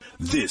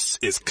This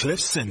is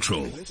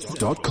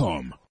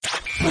CliffCentral.com.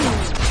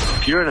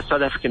 If you're in a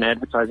South African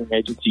advertising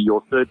agency,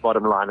 your third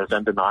bottom line has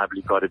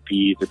undeniably got to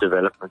be the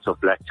development of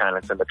black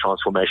talent and the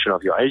transformation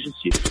of your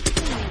agency.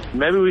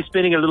 Maybe we're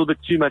spending a little bit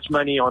too much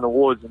money on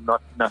awards and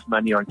not enough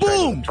money on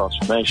training and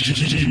transformation.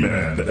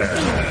 G-Man, the ad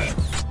man.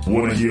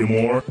 Want to hear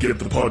more? Get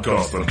the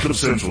podcast on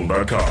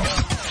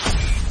CliffCentral.com.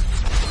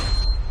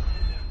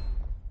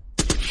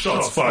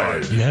 Shots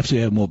fired. You have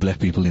to have more black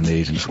people in the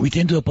agency. We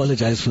tend to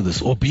apologize for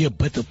this or be a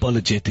bit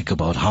apologetic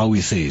about how we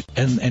say it.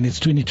 And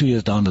it's 22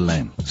 years down the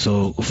line.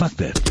 So fuck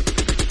that.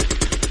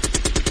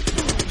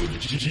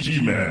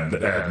 G-Man,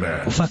 the ad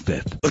man. Fuck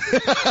that.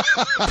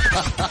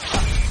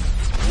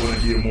 Want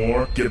to hear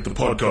more? Get the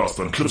podcast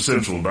on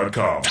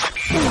CliffCentral.com.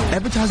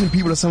 Advertising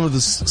people are some of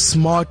the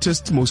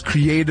smartest, most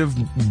creative,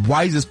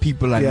 wisest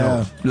people I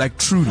know. Like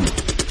truly.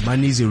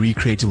 Money is a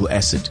recreatable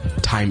asset.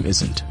 Time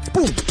isn't.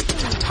 Boom.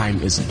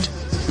 Time isn't.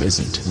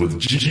 With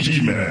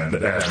G-Man,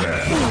 the ad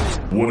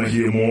man. Want to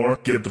hear more?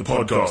 Get the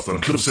podcast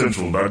on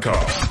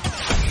CliffCentral.com.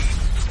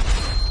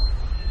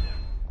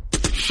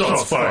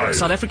 Shots fired.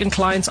 South African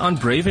clients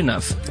aren't brave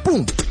enough.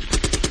 Boom.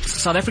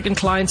 South African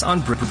clients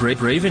aren't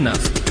brave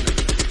enough.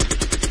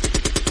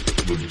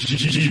 With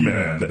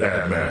G-Man, the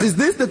ad man. Is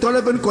this the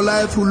Donovan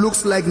Goliath who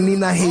looks like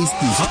Nina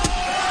Hasty?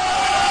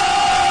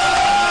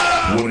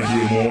 Want to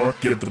hear more?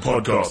 Get the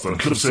podcast on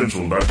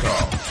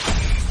CliffCentral.com.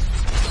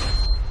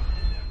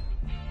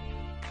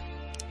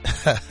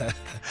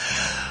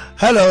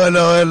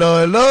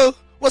 Hello.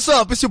 What's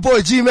up? It's your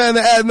boy G-Man,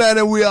 the ad man,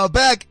 and we are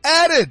back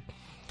at it.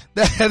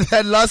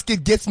 That last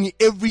kid gets me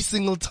every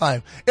single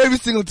time.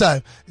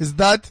 Is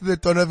that the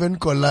Donovan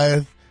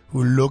Goliath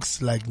who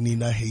looks like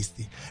Nina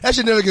Hasty?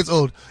 Actually, it never gets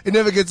old.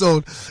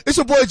 It's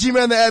your boy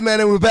G-Man, the ad man,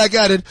 and we're back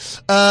at it.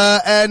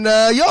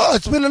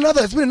 It's been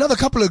another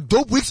couple of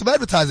dope weeks of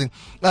advertising.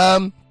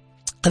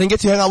 I didn't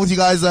get to hang out with you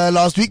guys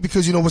last week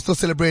because we're still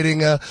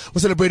celebrating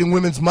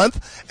Women's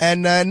Month,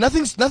 and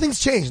nothing's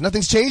changed.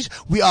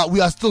 We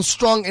are still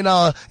strong in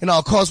our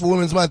cause for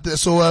Women's Month.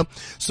 So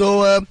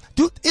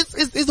dude,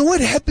 is the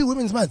word Happy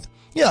Women's Month?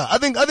 Yeah, I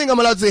think I'm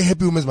allowed to say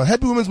Happy Women's Month.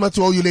 Happy Women's Month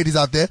to all you ladies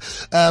out there.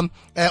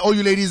 All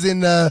you ladies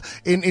in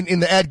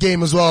the ad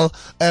game as well.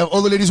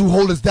 All the ladies who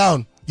hold us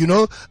down,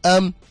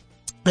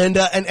 there's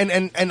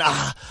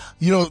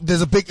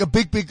a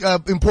big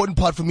important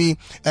part for me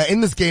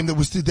in this game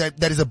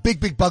that is a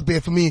big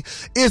bugbear for me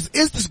is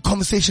this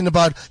conversation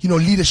about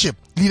leadership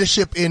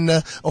in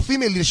or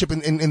female leadership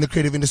in the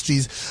creative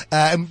industries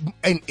and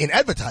in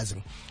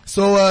advertising.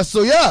 So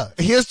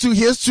here's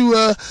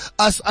to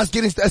us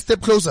getting a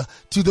step closer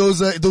to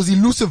those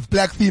elusive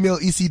black female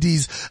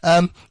ECDs.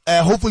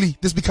 Hopefully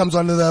this becomes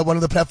one of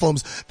the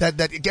platforms that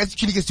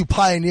actually gets to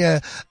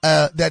pioneer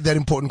that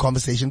important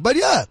conversation. But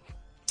yeah,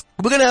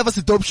 we're gonna have us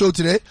a dope show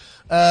today.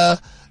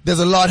 There's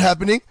a lot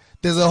happening.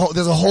 There's a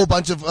whole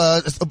bunch of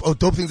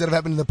dope things that have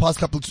happened in the past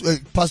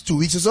 2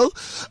 weeks or so.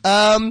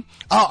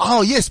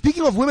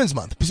 Speaking of Women's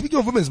Month,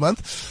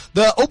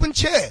 the Open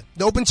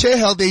Chair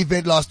held the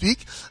event last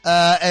week,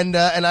 and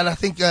I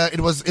think it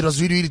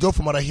was really dope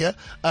from what I hear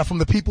from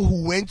the people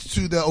who went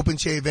to the Open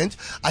Chair event.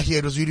 I hear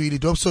it was really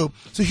dope. So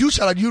huge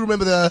shout out. You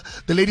remember the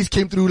ladies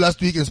came through last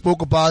week and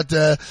spoke about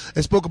the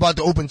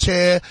Open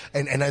Chair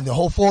and the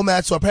whole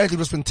format. So apparently it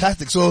was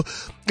fantastic. So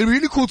it'd be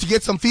really cool to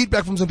get some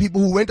feedback from some people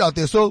who went out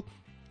there. So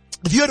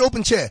if you had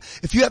Open Chair,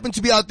 if you happen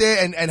to be out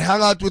there and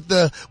hang out with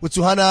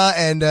Suhana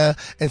and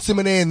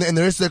Simone and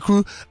the rest of the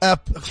crew,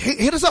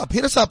 hit us up,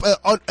 that's at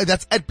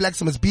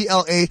Blaxem, it's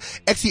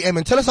BLAXEM,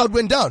 and tell us how it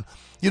went down.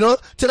 Tell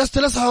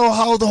us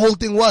how the whole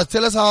thing was.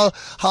 Tell us how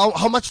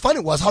much fun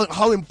it was,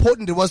 how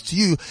important it was to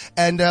you,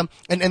 and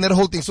that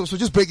whole thing. So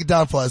just break it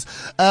down for us.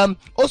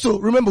 Also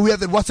remember we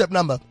have that WhatsApp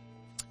number.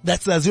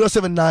 That's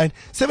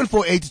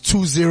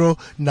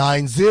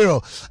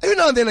 079-748-2090. Every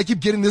now and then I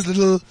keep getting this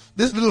little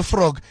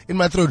frog in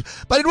my throat,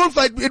 but it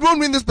won't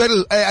win this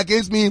battle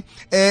against me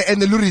and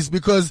the Luris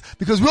because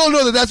we all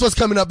know that's what's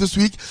coming up this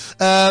week.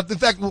 In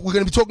fact, we're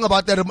going to be talking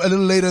about that a little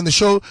later in the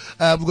show.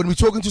 We're going to be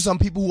talking to some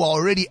people who are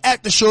already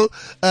at the show.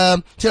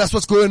 Tell us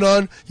what's going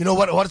on.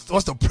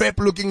 What's the prep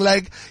looking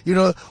like?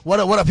 What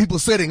are people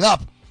setting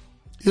up?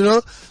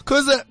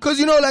 Cause I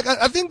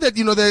think that,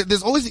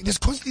 there's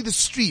constantly this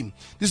stream,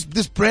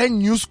 this brand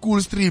new school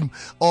stream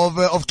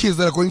of kids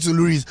that are going to the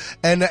Luris.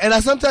 And I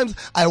sometimes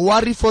I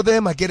worry for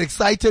them, I get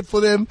excited for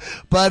them,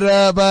 but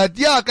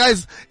yeah,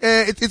 guys,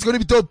 it's gonna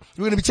be dope.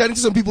 We're gonna be chatting to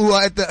some people who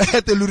are at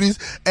the Luris,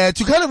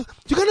 to kind of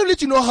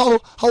let you know how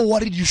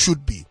worried you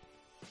should be.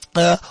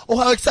 Or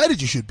how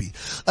excited you should be.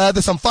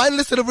 There's some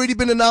finalists that have already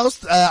been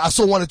announced. I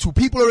saw 1 or 2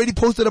 people already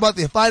posted about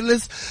their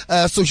finalists.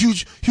 So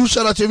huge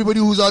shout out to everybody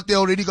who's out there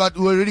who already got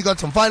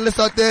some finalists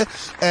out there.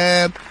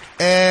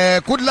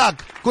 Good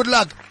luck.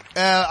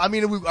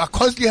 I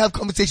constantly have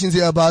conversations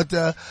here about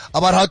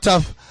how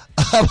tough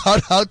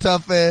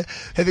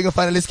having a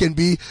finalist can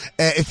be,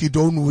 if you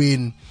don't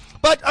win.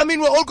 But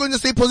we're all going to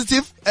stay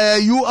positive.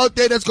 You out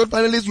there that's got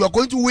finalists, you are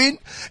going to win.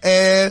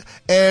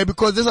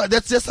 Because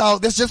that's just how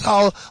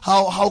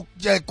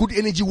good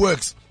energy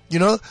works.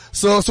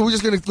 So we're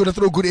just gonna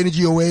throw good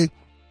energy away.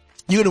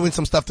 you're gonna win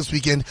some stuff this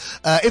weekend.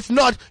 If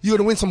not, you're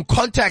gonna win some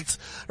contacts,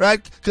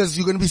 right? Because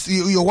you're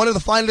one of the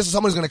finalists, or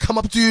someone's gonna come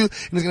up to you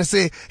and is gonna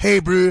say, "Hey,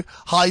 bro,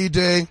 how are you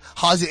doing?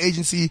 How's your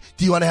agency?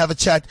 Do you want to have a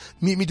chat?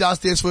 Meet me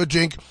downstairs for a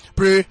drink,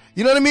 bro."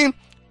 You know what I mean?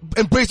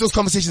 Embrace those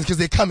conversations because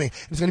they're coming.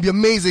 It's going to be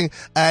amazing,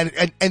 and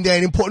they're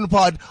an important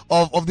part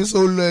of this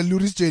whole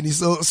Luris journey.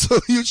 So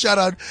huge shout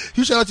out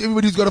to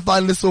everybody who's got a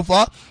finalist so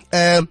far.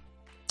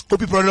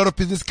 Hope you brought a lot of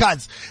business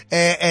cards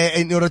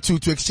in order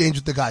to exchange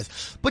with the guys.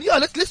 But yeah,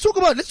 let's talk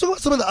about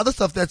some of the other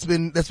stuff that's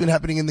been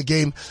happening in the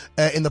game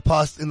in the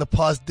past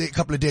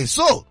couple of days.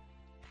 So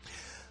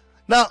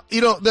now,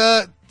 you know,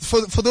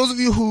 for those of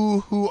you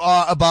who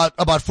are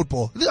about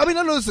football, I mean,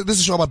 I know this is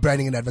a show about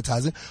branding and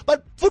advertising,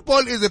 but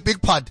football is a big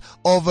part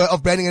of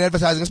branding and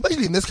advertising,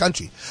 especially in this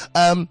country.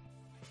 And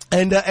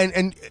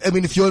I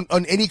mean, if you're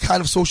on any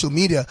kind of social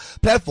media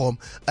platform,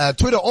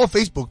 Twitter or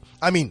Facebook,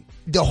 I mean,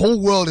 the whole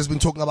world has been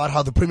talking about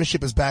how the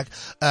Premiership is back,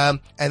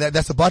 and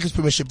that's the Barclays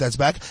Premiership that's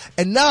back,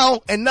 and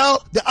now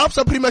the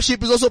Absa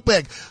Premiership is also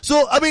back.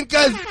 So, I mean,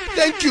 guys,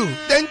 thank you.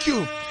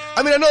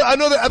 I mean, I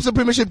know the Absa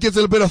Premiership gets a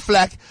little bit of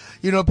flack.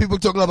 You know, people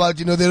talking about,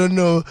 you know, they don't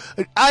know.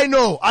 I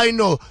know.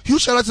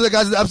 Huge shout out to the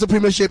guys at the Absa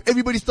Premiership.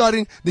 Everybody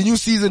starting the new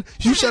season.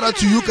 Huge shout out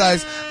to you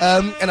guys.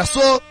 And I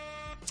saw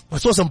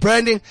some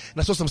branding and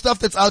I saw some stuff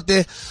that's out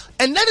there.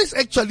 And that is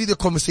actually the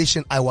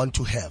conversation I want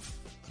to have.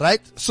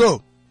 Right?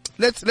 So,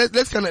 let's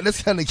kind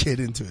of get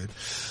into it.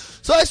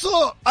 So I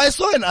saw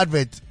an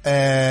advert,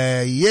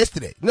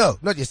 yesterday. No,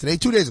 not yesterday,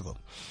 2 days ago,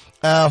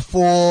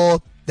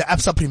 for the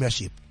Absa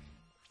Premiership.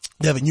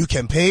 They have a new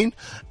campaign.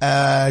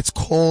 It's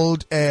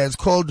called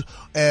Woza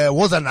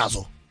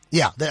Nazo.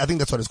 Yeah, I think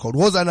that's what it's called.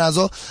 Woza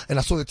Nazo. And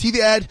I saw the TV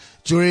ad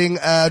during,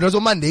 it was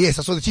on Monday. Yes,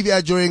 I saw the TV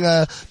ad during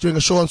a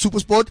show on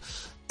SuperSport.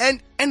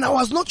 And I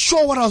was not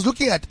sure what I was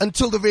looking at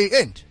until the very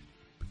end.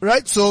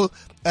 Right? So,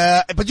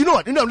 but you know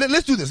what?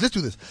 Let's do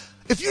this.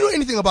 If you know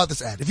anything about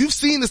this ad, if you've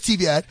seen this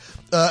TV ad,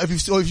 if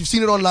you've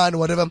seen it online or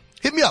whatever,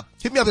 hit me up.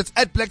 It's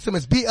at Blaxem.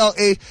 It's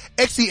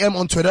BLAXEM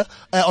on Twitter,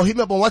 or hit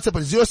me up on WhatsApp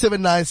at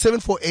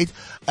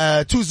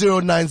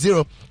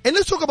 079-748-2090. And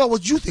let's talk about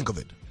what you think of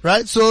it,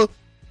 right? So,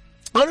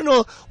 I don't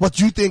know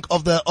what you think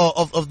of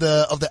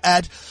the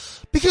ad,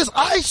 because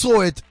I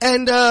saw it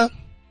and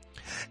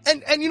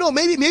you know,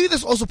 maybe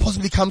this also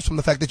possibly comes from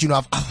the fact that, you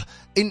know,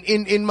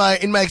 in my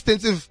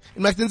extensive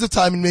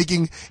time in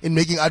making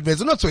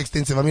adverts, not so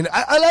extensive. I mean,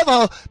 I love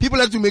how people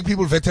like to make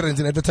people veterans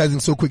in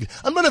advertising so quickly.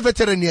 I'm not a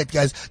veteran yet,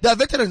 guys. There are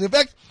veterans. In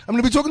fact, I'm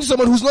going to be talking to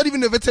someone who's not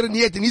even a veteran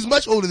yet, and he's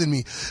much older than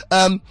me.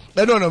 I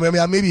don't know,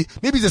 maybe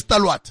he's a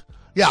stalwart.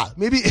 Yeah,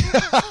 maybe he's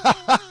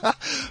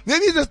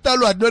a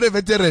stalwart, not a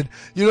veteran,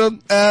 you know,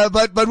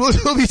 but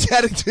we'll be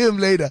chatting to him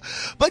later.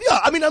 But yeah,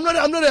 I mean, I'm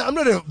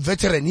not a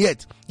veteran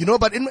yet, you know,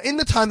 but in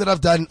the time that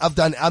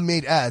I've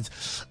made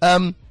ads,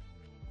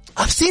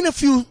 I've seen a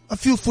few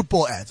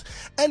football ads,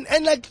 and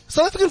like,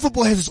 South African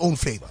football has its own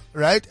flavor,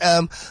 right?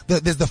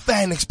 There's the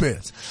fan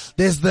experience.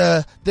 There's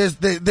the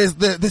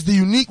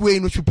unique way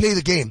in which we play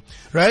the game,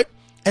 right?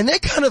 And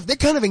that kind of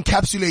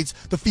encapsulates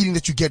the feeling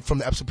that you get from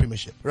the Absa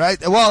Premiership, right?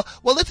 Well,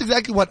 that's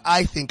exactly what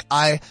I think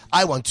I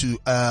want to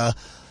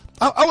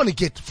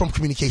get from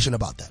communication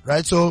about that,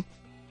 right? So,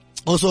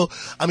 also,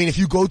 I mean, if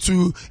you go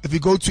to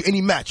any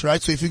match, right?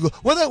 So if you go,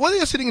 whether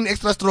you're sitting in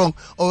extra strong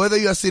or whether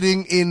you are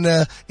sitting in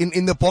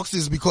the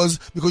boxes because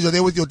you're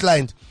there with your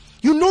client,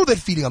 you know that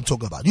feeling I'm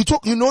talking about.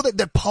 You know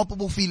that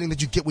palpable feeling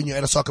that you get when you're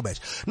at a soccer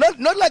match. Not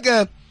like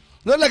a,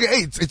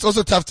 hey, it's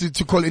also tough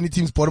to call any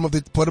team's bottom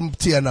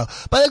tier now.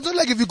 But it's not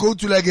like if you go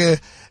to like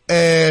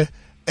a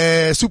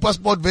Super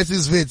Sport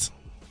versus Wits.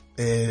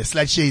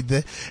 Slight shade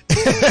there.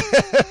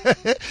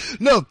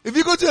 No, if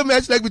you go to a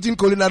match like between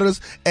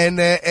Colineros and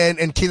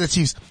Kaizer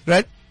Chiefs,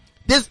 right?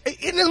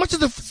 In as much as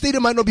the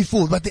stadium might not be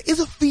full, but there is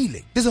a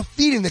feeling. There's a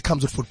feeling that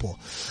comes with football.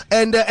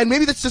 And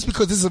maybe that's just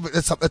because this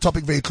is a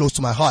topic very close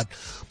to my heart.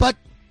 But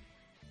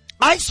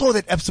I saw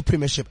that Absa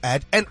Premiership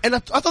ad, and I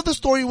thought the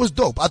story was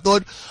dope. I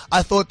thought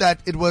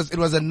that it was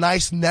a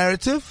nice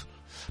narrative,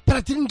 but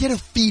I didn't get a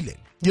feeling.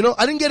 You know,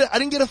 I didn't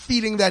get a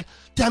feeling that,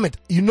 damn it,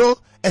 you know,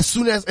 as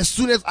soon as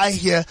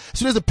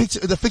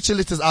the fixture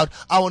list is out,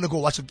 I want to go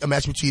watch a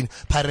match between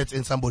Pirates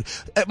and somebody.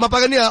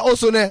 Mapagania,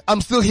 also, I'm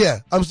still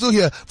here.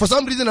 For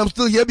some reason, I'm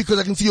still here because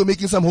I can see you're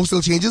making some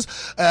wholesale changes.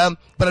 But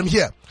I'm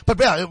here. But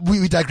yeah,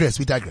 we digress.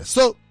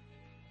 So,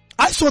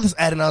 I saw this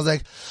ad and I was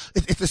like,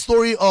 it's a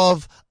story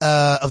of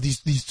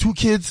these two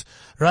kids,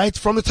 right?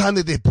 From the time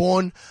that they're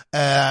born,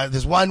 there's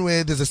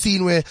a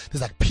scene where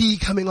there's like pee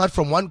coming out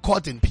from one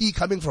cot and pee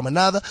coming from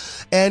another.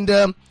 And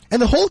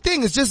the whole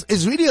thing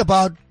is really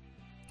about,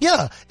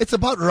 yeah, it's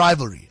about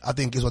rivalry, I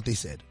think is what they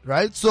said,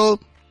 right? So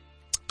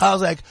I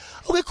was like,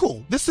 okay,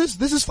 cool. This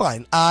is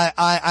fine.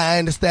 I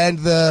understand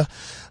the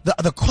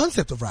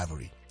concept of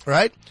rivalry,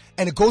 right?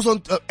 And it goes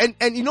on,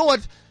 and you know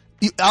what?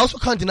 I also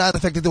can't deny the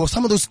fact that there were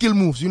some of those skill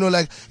moves,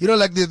 like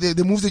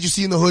the moves that you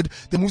see in the hood,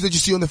 the moves that you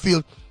see on the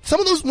field.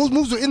 Some of those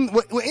moves were in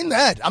the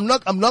ad. I'm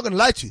not gonna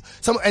lie to you.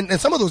 Some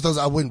of those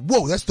I went,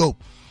 whoa, that's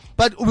dope.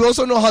 But we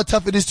also know how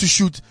tough it is to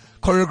shoot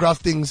choreographed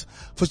things.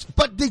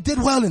 But they did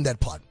well in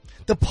that part.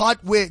 the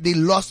part where they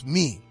lost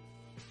me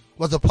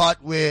was the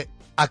part where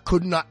I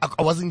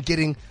wasn't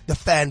getting the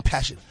fan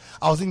passion.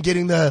 I wasn't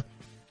getting the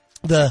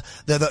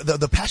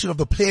passion of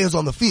the players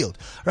on the field,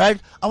 right?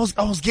 I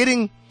was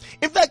getting,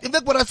 in fact,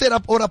 what I said,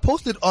 what I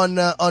posted on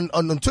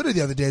Twitter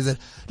the other day is that,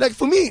 like,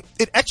 for me,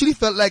 it actually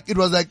felt like it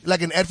was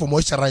like an ad for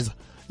moisturizer.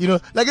 You know,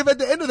 like if at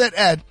the end of that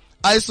ad,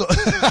 I saw, if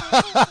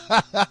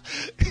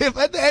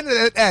at the end of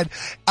that ad,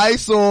 I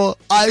saw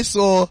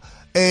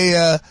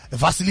a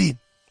Vaseline,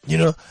 you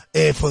know,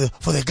 for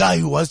the guy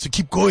who wants to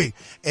keep going,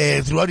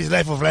 throughout his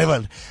life of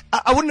rival,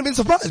 I wouldn't have been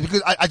surprised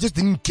because I just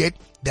didn't get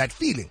that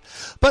feeling.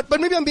 But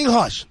maybe I'm being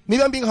harsh.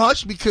 Maybe I'm being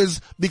harsh because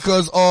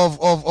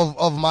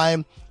of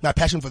my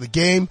passion for the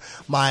game,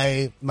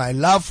 my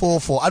love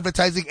for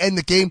advertising and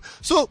the game.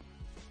 So,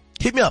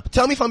 hit me up.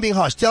 Tell me if I'm being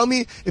harsh. Tell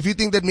me if you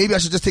think that maybe I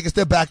should just take a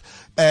step back,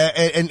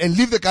 and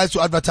leave the guys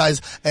to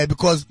advertise,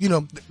 because, you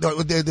know,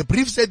 the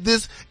brief said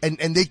this and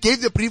they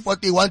gave the brief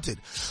what they wanted.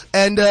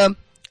 And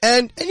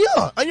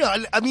yeah,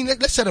 I mean,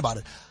 let's chat about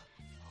it.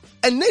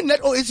 And then that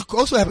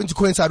also happened to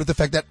coincide with the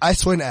fact that I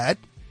saw an ad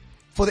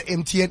for the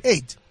MTN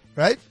 8,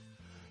 right?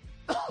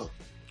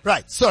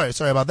 Right. Sorry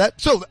about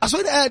that. So I saw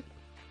an ad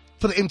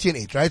for the MTN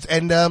 8, right?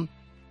 And,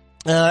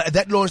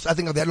 that launched, I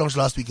think that launched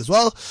last week as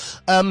well.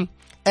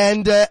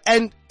 And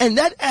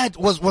that ad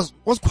was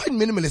quite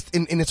minimalist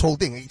in its whole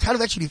thing. It kind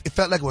of actually, it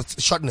felt like it was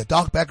shot in a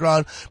dark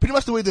background, pretty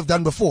much the way they've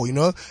done before, you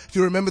know? If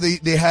you remember,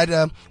 they had,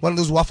 one of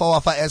those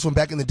Wafa ads from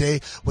back in the day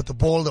with the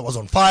ball that was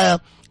on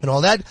fire and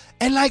all that.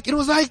 And like, it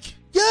was like,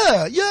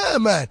 yeah,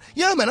 man,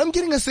 I'm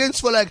getting a sense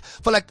for a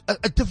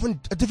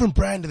different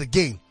brand of the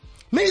game.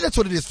 Maybe that's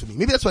what it is for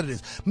me.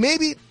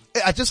 Maybe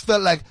I just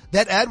felt like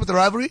that ad with the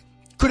rivalry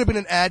could have been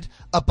an ad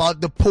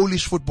about the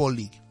Polish Football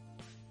League.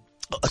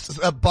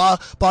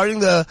 Barring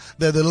the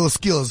little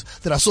skills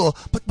that I saw,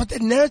 but the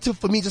narrative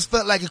for me just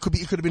felt like it could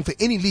have been for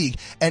any league,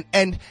 and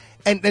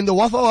the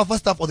Wafa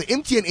stuff or the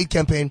MTN 8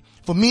 campaign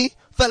for me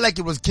felt like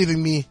it was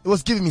giving me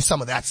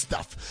some of that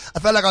stuff. I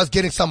felt like I was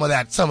getting some of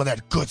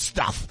that good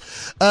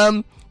stuff.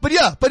 But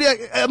yeah,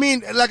 I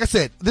mean, like I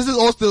said, this is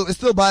all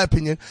still my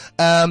opinion.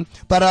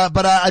 But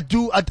I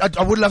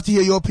would love to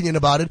hear your opinion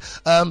about it.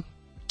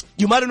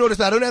 You might have noticed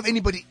I don't have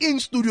anybody in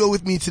studio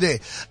with me today.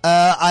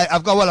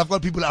 I've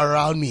got people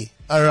around the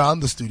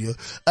studio.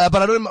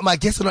 But my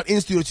guests are not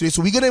in studio today.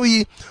 So we're gonna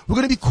be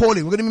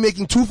calling. We're gonna be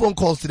making 2 phone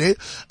calls today.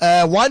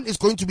 One is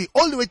going to be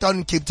all the way down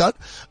in Cape Town,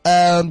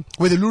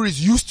 where the Luries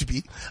used to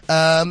be.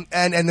 And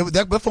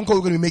that phone call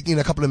we're gonna be making in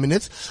a couple of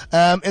minutes.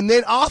 And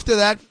then after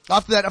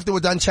we're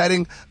done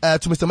chatting,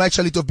 to Mr. Mike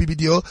Shalito of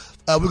BBDO,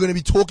 we're gonna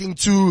be talking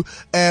to,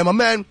 my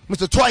man,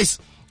 Mr. Twice.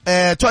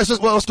 Twice,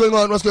 what's going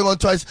on,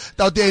 Twice,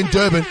 out there in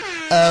Durban.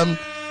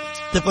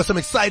 They've got some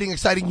exciting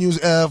news,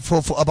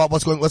 for about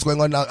what's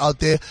going on out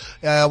there,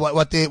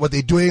 what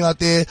they're doing out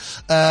there,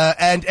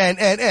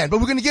 but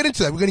we're gonna get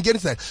into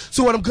that.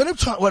 So what I'm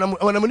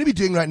gonna be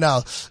doing right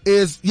now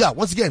is,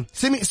 once again,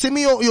 send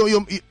me your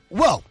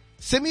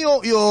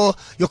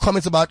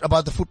comments about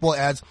the football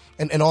ads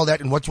and all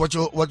that, and what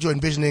you're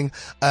envisioning,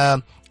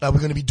 we're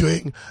gonna be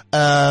doing,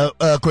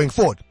 going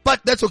forward.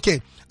 But that's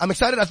okay. I'm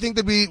excited. I think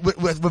that we're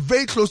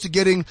very close to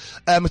getting,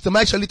 Mr.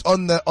 Mike Shalit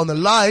on the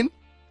line.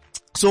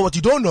 So what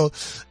you don't know,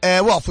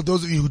 for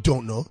those of you who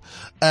don't know,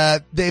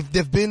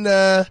 they've been,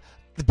 the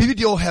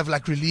BBDO have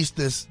like released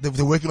this,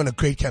 they're working on a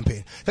great campaign.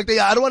 In fact,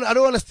 I don't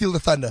want to steal the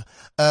thunder,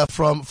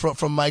 from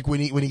Mike when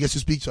he gets to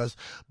speak to us.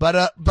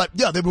 But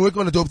yeah, they've been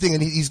working on a dope thing,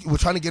 and we're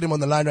trying to get him on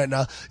the line right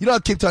now. You know how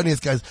Cape Town is,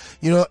 guys.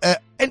 You know,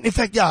 and in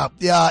fact,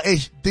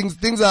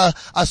 things are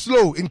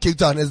slow in Cape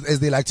Town,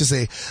 as they like to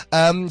say.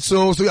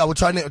 So yeah, we're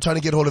trying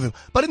to get hold of him.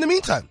 But in the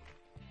meantime,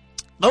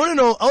 I want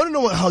to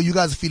know how you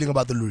guys are feeling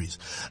about the Luries.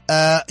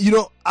 You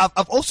know,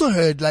 I've also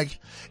heard, like,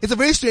 it's a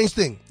very strange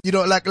thing. You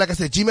know, like I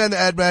said, G-Man the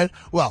ad man,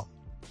 well,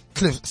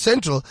 Cliff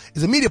Central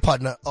is a media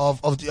partner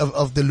of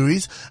the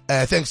Luries.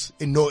 Thanks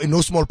in no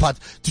small part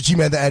to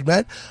G-Man the ad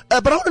man.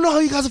 But I want to know how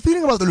you guys are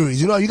feeling about the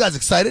Luries. You know, are you guys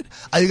excited?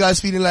 Are you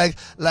guys feeling like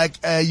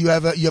you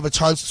have a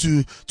chance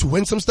to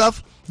win some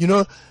stuff? You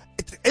know,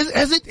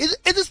 is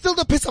it still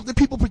the piss up that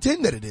people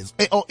pretend that it is?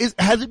 Or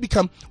has it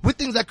become, with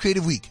things like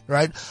Creative Week,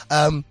 right?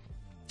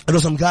 I know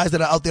some guys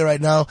that are out there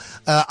right now,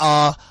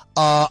 are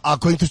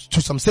going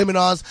to some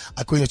seminars,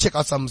 are going to check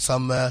out some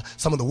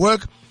of the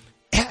work.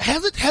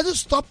 Has it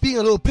stopped being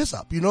a little piss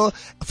up? You know,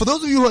 for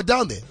those of you who are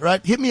down there,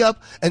 right? Hit me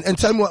up and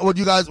tell me what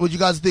you guys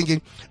are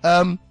thinking.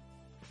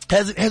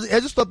 Has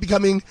it stopped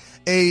becoming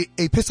a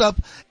piss up?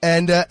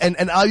 And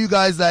are you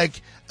guys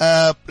like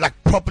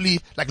properly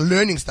like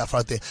learning stuff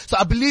out there? So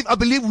I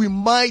believe we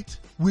might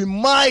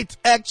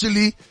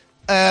actually,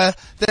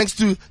 thanks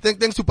to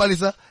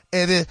Palisa,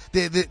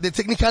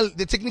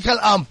 the technical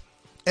arm,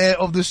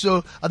 of the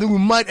show. I think we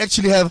might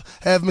actually have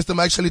Mr.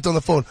 Mike Shalit on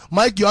the phone.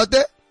 Mike, you out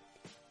there?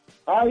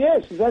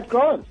 Yes, is that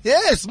Grant?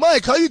 Yes,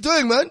 Mike, how you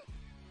doing, man?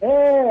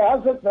 Hey,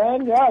 how's it,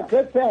 man? Yeah,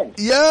 good, thanks.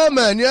 Yeah,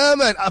 man.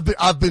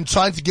 I've been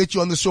trying to get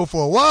you on the show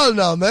for a while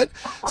now, man.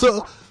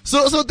 So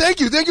thank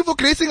you for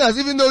gracing us,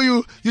 even though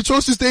you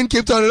chose to stay in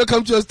Cape Town and not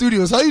come to our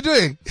studios. How you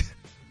doing?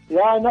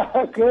 Yeah,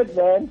 no, good,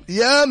 man.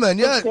 Yeah, man.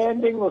 Still Yeah.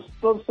 standing or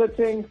still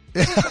sitting.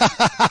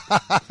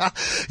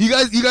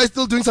 You guys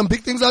still doing some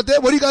big things out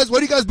there? What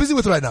are you guys busy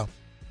with right now?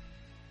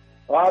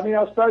 Well, I mean,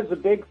 I suppose the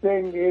big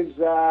thing is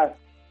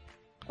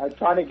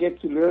trying to get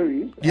to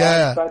Lurie's.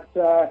 Yeah. But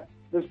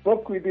this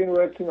book we've been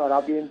working on,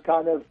 I've been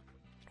kind of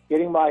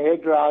getting my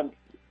head around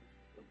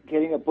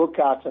getting a book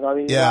out. And I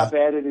mean, you know how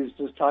bad it is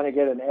just trying to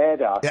get an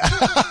ad out. Yeah.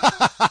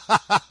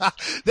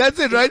 That's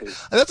it, right?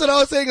 That's what I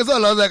was saying as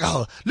well. I was like,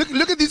 oh,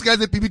 look at these guys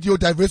at PPTO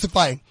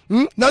diversifying.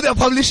 Now they're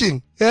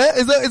publishing. Yeah?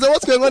 Is that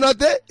what's going on out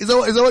there? Is that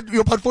what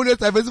your portfolio is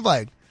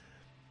diversifying?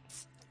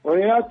 Well,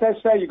 you know what they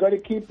say, you got to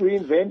keep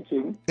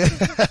reinventing.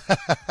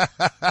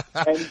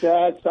 And so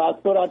I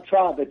thought I'd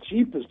try. The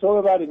cheapest, talk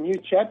about a new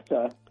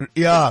chapter.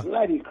 Yeah. It's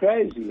bloody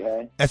crazy,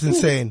 hey? That's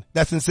insane.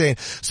 That's insane.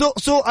 So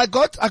I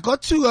got to, I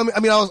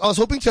was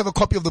hoping to have a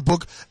copy of the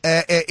book,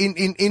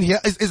 in here.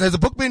 Has the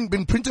book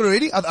been printed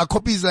already? Are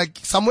copies like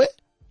somewhere?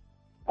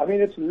 I mean,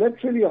 it's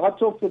literally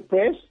hot off the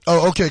press.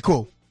 Oh, okay,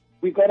 cool.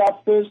 We got our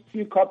first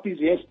few copies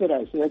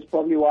yesterday, so that's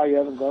probably why you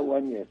haven't got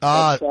one yet.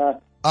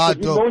 We're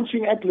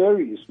launching at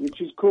Lurie's, which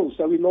is cool.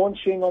 So we're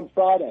launching on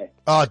Friday.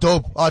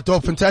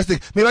 Dope,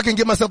 fantastic. Maybe I can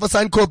get myself a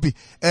signed copy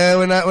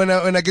when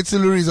I get to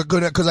Lurie's,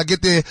 because I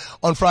get there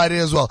on Friday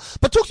as well.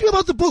 But talk to me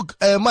about the book,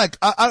 Mike.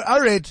 I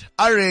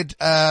read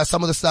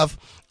some of the stuff,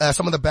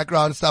 some of the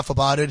background stuff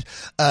about it,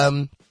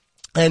 and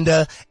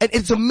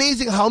it's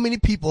amazing how many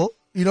people,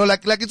 you know,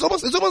 like it's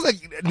almost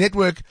like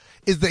Network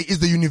is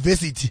the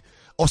university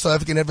of South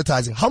African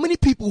advertising. How many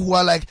people who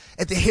are like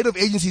at the head of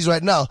agencies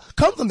right now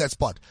come from that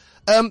spot?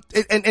 And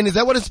is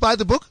that what inspired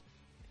the book?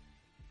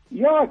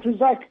 Yeah, it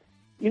was like,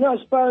 you know,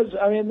 I suppose,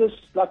 I mean, this,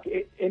 like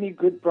any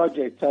good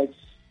project, takes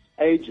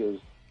ages.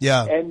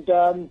 Yeah.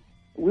 And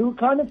we were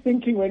kind of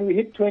thinking when we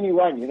hit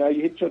 21, you know,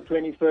 you hit your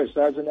 21st.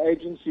 So as an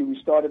agency, we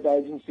started the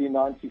agency in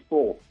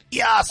 94.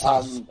 Yes.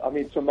 I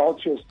mean,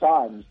 tumultuous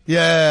times.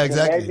 Yeah,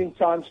 exactly. Amazing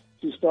times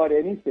to start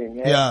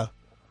anything. And yeah.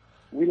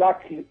 We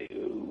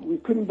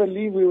couldn't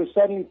believe we were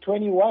suddenly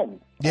 21.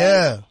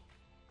 Yeah.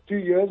 2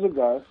 years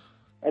ago.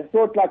 And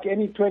thought, like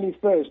any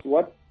 21st,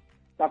 what,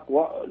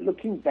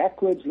 looking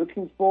backwards,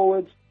 looking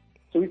forwards.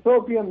 So we thought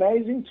it'd be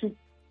amazing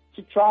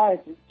to try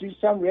to do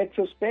some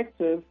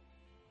retrospective,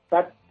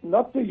 but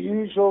not the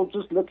usual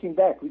just looking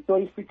back. We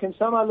thought if we can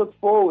somehow look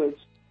forwards,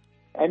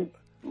 and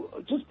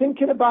just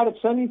thinking about it,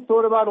 suddenly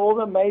thought about all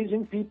the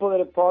amazing people that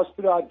have passed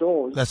through our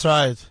doors. That's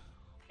right.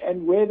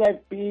 And where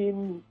they've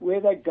been,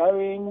 where they're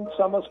going.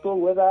 Some are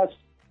still with us.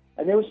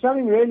 And there was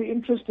something really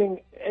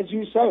interesting, as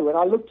you say, when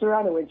I looked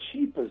around and went,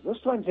 cheapers, this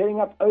one's heading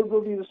up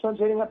Ogilvy, this one's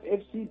heading up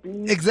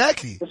FCB.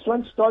 Exactly. This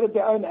one started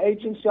their own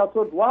agency. I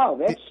thought, wow,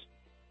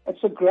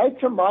 that's a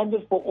great reminder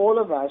for all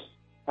of us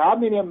how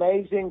many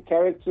amazing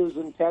characters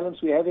and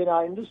talents we have in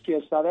our industry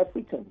as South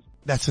Africans.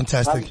 That's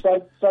fantastic.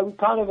 So we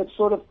kind of, it's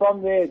sort of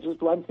from there,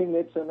 just one thing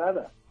led to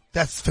another.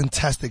 That's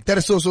fantastic. That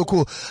is so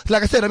cool.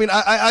 Like I said, I mean,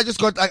 I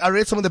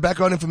read some of the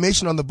background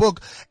information on the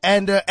book,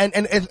 and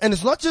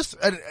it's not just,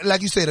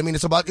 like you said, I mean,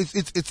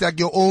 it's like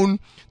your own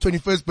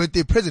 21st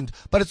birthday present,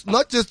 but it's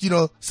not just, you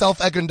know,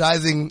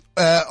 self-aggrandizing,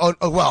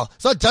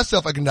 it's not just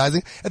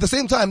self-aggrandizing. At the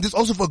same time, this is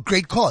also for a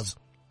great cause.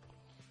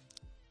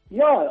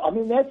 Yeah, I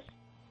mean,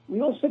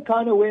 we also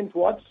kind of went,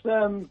 what's,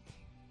 I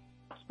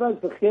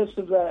suppose the gist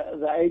of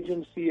the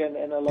agency and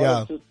a lot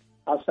of just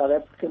how South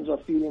Africans are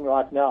feeling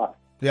right now.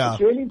 Yeah.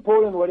 It's really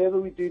important, whatever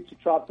we do, to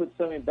try to put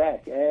something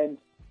back. And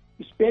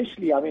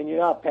especially, I mean, you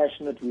know how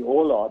passionate we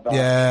all are about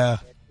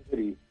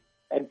activity.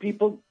 And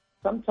people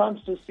sometimes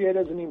just see it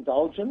as an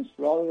indulgence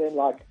rather than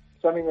like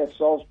something that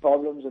solves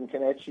problems and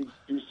can actually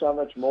do so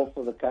much more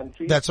for the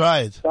country. That's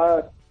right.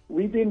 So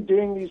we've been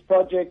doing these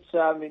projects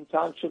in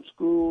township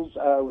schools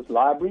with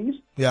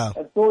libraries. Yeah.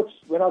 And thought,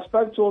 when I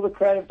spoke to all the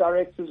creative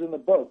directors in the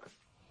book,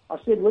 I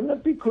said, wouldn't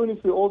it be cool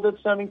if we all did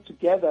something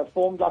together,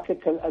 formed like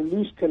a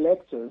loose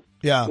collective,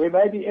 where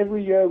maybe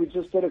every year we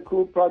just did a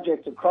cool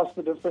project across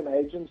the different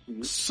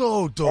agencies.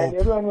 So dope. And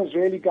everyone was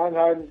really going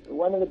home.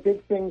 One of the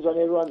big things on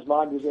everyone's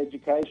mind was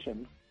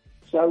education.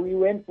 So we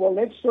went, well,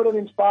 let's sort of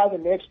inspire the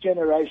next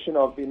generation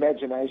of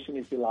imagination,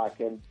 if you like.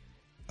 And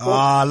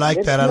I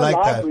like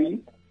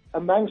that.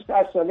 Amongst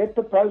us, so let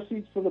the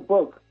proceeds for the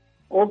book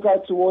all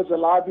go towards a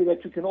library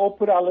that we can all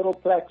put our little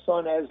plaques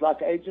on as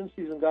like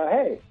agencies and go,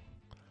 hey,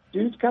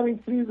 dudes coming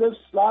through this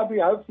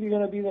library, hopefully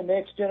going to be the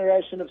next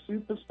generation of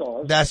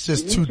superstars. That's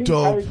just too dope. We need to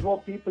encourage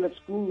more people at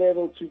school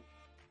level to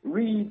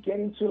read, get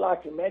into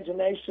like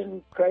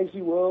imagination,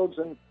 crazy worlds,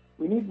 and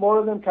we need more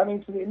of them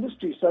coming to the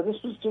industry. So this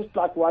was just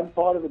like one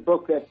part of the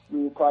book that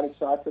we were quite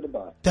excited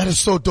about. That is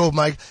so dope,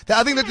 Mike.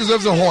 I think that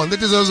deserves a horn.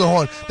 That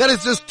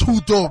is just too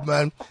dope,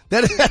 man.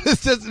 That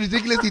is just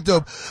ridiculously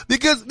dope.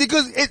 Because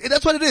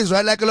that's what it is,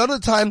 right? Like a lot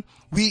of the time,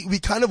 we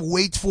kind of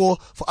wait for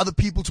other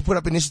people to put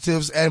up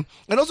initiatives, and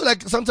also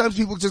like sometimes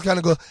people just kind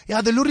of go,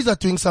 yeah, the Lurie's are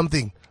doing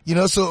something, you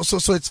know, so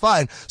it's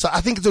fine. So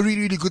I think it's a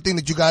really, really good thing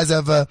that you guys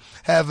have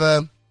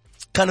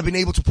kind of been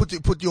able to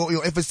put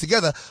your efforts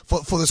together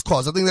for this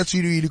cause. I think that's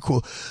really, really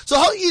cool. So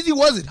how easy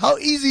was it? How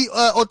easy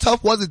or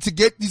tough was it to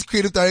get these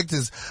creative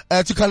directors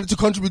to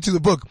contribute to the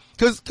book?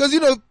 Because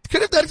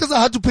creative directors are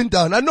hard to pin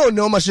down. I know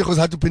Neo Mashego was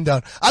hard to pin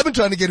down. I've been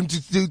trying to get him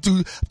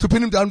to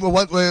pin him down for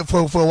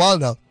a while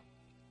now.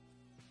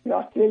 Yeah,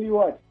 I'll tell you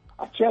what.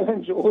 I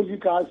challenge all you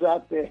guys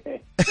out there.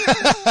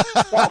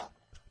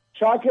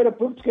 Try to get a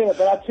book together.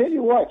 But I tell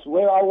you what,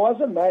 where I was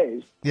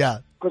amazed. Yeah.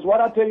 Because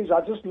what I tell you is I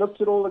just looked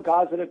at all the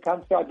guys that had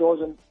come through our doors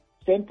and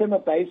sent them a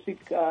basic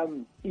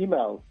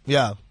email.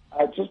 Yeah.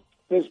 I just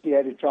firstly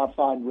had to try and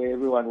find where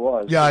everyone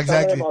was. Yeah,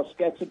 exactly. Some of them are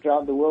scattered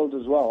around the world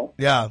as well.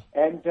 Yeah.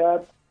 And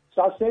so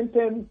I sent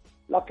them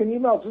like an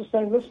email just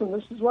saying, listen,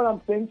 this is what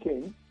I'm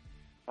thinking.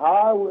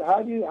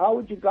 How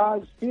would you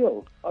guys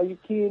feel? Are you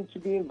keen to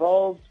be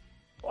involved?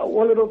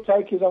 All it'll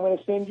take is I'm going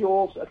to send you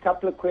all a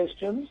couple of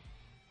questions,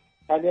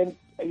 and then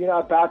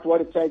about what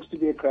it takes to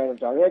be a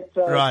creative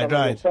director, some of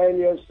your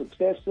failures,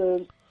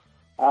 successes,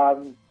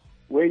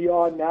 where you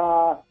are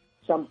now,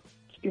 some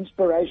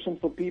inspiration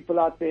for people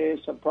out there,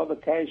 some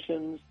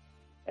provocations,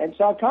 and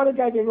so I kind of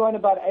gave everyone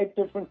about 8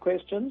 different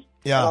questions.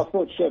 Yeah. And I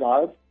thought, shit,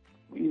 I hope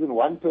even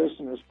one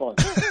person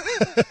responds,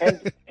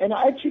 and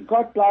I actually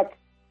got all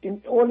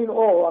in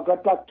all, I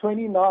got like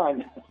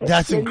 29.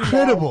 That's 29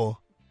 incredible.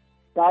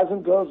 Guys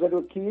and girls that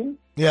were keen.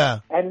 Yeah.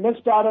 And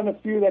missed out on a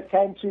few that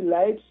came too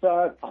late,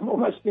 so I'm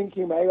almost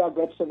thinking maybe I've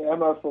got some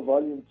ammo for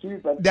volume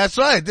 2. But that's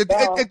right. The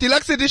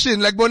deluxe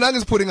edition, like Bonang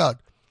is putting out.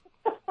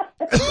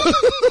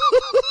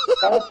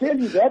 I'll tell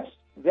you, that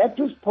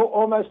was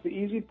almost the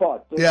easy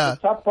part. The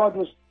tough part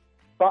was,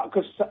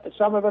 because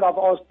some of it I've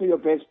asked for your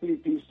best 3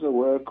 pieces of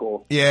work,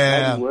 or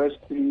maybe worst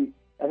 3,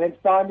 and then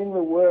finding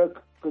the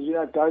work, because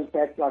it goes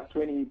back like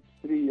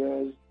 23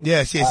 years.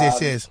 Yes.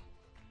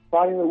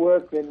 Finding the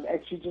work, then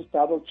actually just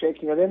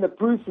double-checking. And then the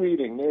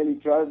proofreading nearly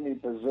drove me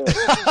berserk.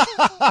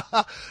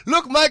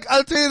 Look, Mike,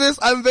 I'll tell you this.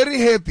 I'm very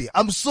happy.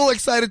 I'm so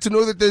excited to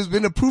know that there's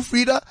been a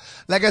proofreader,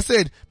 like I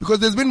said, because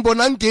there's been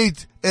Bonang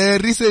Gate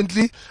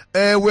recently,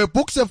 where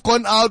books have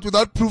gone out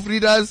without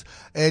proofreaders.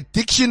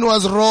 Diction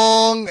was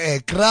wrong,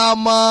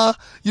 grammar,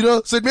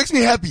 so it makes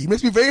me happy. It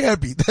makes me very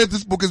happy that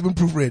this book has been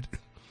proofread.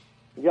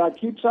 Yeah, it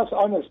keeps us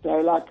honest,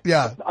 though. I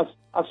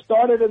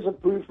started as a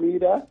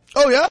proofreader.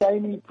 Oh, yeah?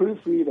 Same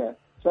proofreader.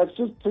 So it's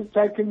just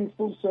taken me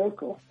full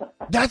circle.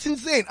 That's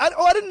insane. I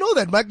didn't know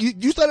that, Mike.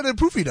 You started as a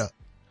proofreader.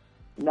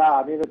 No,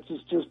 I mean, it's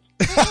just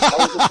I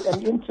was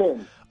an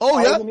intern. Oh,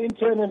 yeah? I was an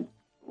intern, and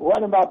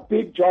one of my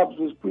big jobs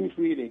was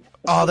proofreading.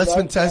 Oh, that's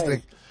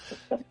fantastic.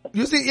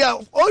 You see,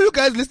 all you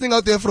guys listening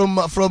out there from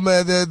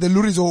the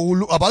Luris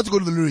or about to go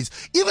to the Luris,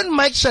 even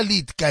Mike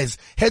Shalit, guys,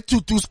 had to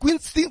do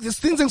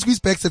stings and squeeze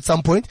backs at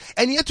some point,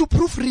 and he had to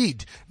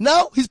proofread.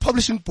 Now he's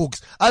publishing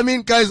books. I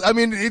mean, guys,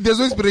 there's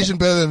no inspiration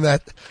better than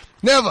that.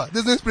 Never.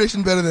 There's no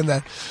inspiration better than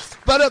that.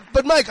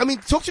 But Mike,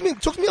 talk to me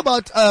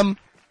about, how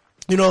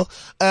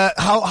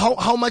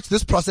much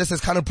this process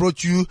has kind of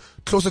brought you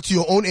closer to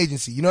your own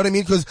agency. You know what I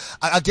mean? Because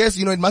I guess,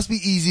 it must be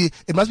easy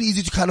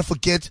to kind of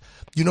forget,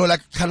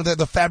 kind of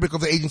the fabric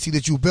of the agency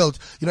that you built,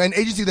 an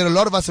agency that a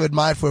lot of us have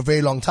admired for a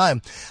very long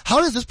time.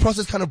 How has this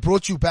process kind of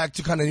brought you back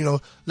to kind of,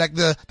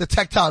 the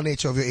tactile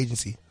nature of your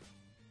agency?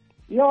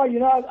 Yeah,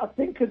 I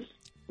think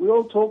we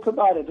all talk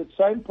about it. It's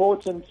so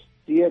important,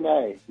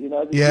 DNA,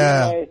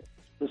 DNA,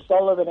 the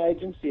soul of an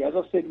agency. As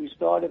I said, we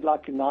started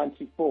in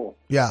 94.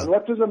 Yeah. And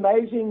what was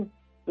amazing,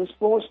 this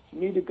forced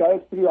me to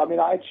go through, I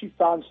actually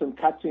found some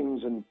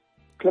cuttings and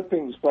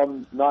clippings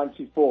from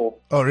 94.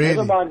 Oh, really?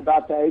 Never mind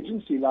about the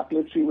agency,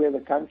 literally where the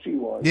country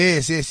was.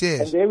 Yes.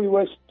 And there we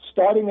were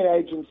starting an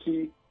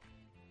agency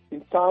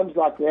in times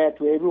like that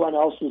where everyone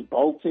else was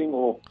bolting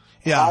or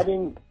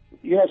hiding,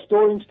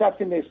 storing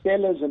stuff in their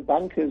cellars and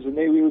bunkers, and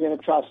there we were going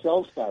to try to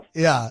sell stuff.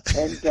 Yeah.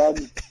 And it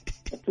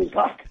was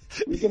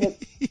we're going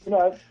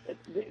to,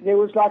 there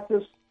was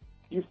this,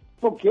 you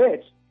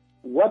forget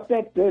what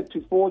that did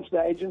to forge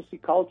the agency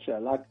culture.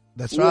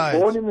 That's we right. were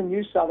born in the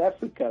new South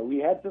Africa. We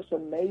had this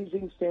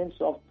amazing sense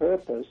of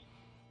purpose,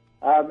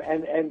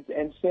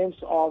 and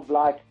sense of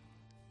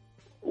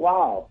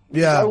wow.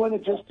 Yeah. We don't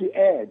want to just do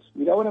ads.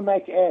 We don't want to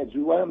make ads.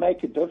 We want to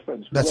make a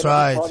difference. That's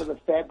right. Be part of the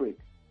fabric.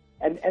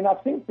 And I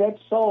think that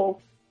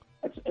soul,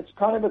 it's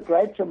kind of a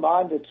great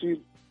reminder to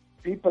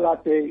people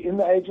out there in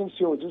the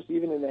agency or just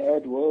even in the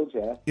ad world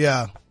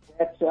yeah.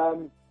 That,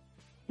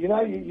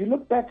 you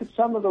look back at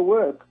some of the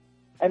work,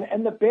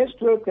 and the best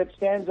work that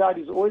stands out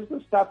is always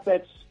the stuff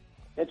that's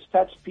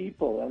touched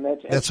people, and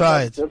that's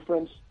right.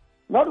 Difference.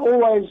 Not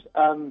always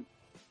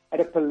at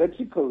a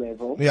political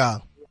level,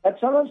 but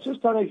sometimes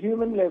just on a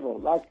human level.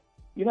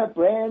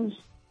 Brands,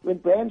 when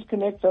brands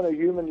connect on a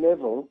human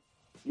level,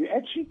 you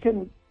actually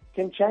can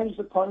change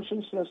the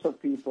consciousness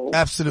of people.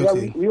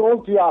 Absolutely. We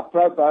all do our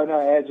pro bono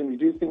ads and we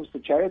do things for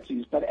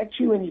charities, but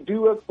actually when you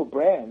do work for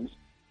brands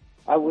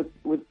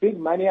with big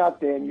money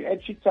out there and you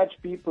actually touch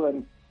people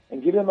and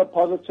give them a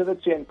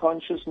positivity and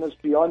consciousness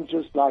beyond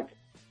just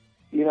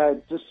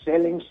just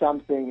selling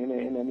something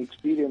in an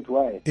expedient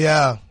way.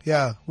 Yeah.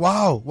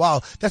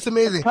 Wow. That's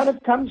amazing. It kind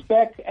of comes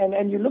back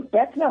and you look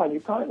back now and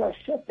you kind of go,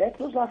 shit, that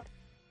was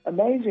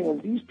amazing.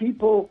 And these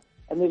people,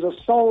 and there's a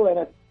soul and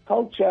a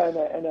culture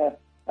and a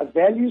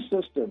value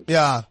system.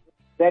 Yeah.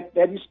 That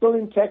is still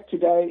intact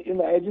today in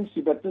the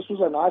agency, but this was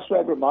a nice way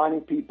of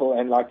reminding people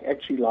and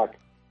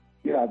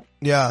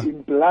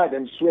in blood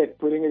and sweat,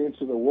 putting it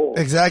into the wall.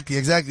 Exactly.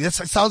 That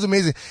sounds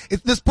amazing.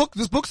 This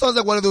book sounds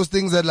like one of those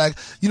things that like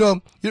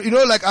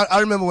I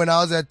remember when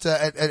I was at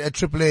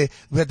AAA,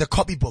 we had the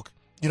copybook.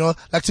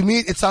 Like to me,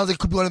 it sounds like it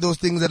could be one of those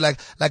things that like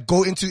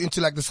go into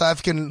like the South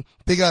African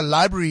bigger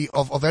library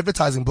of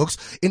advertising books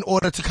in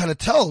order to kind of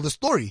tell the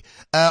story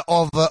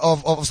of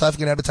South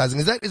African advertising.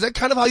 Is that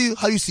kind of how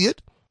you see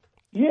it?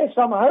 Yes,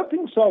 I'm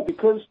hoping so,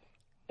 because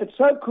it's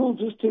so cool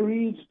just to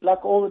read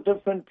like all the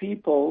different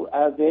people,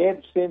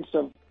 their sense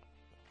of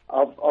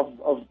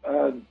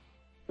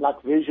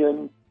like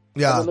vision,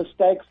 and the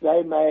mistakes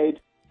they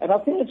made, and I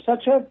think it's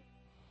such a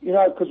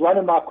because one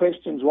of my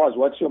questions was,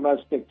 what's your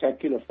most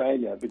spectacular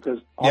failure? Because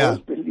I always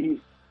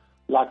believe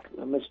like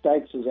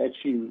mistakes is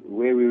actually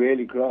where we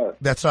really grow.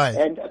 That's right.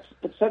 And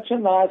it's such a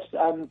nice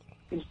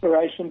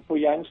inspiration for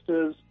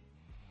youngsters,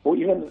 or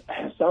even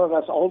some of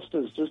us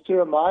oldsters, just to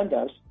remind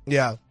us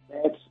that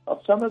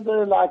of some of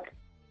the like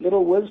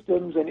little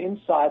wisdoms and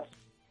insights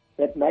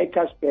that make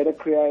us better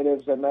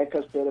creatives, that make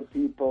us better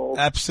people.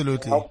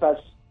 Absolutely. Help us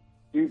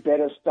do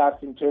better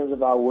stuff in terms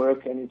of our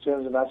work and in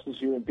terms of us as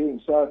human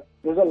beings. So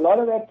there's a lot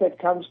of that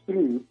comes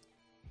through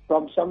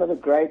from some of the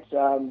great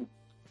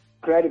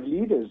creative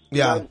leaders.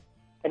 Yeah.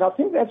 And I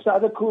think that's the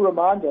other cool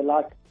reminder.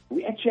 Like,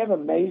 we actually have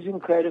amazing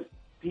creative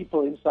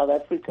people in South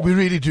Africa. We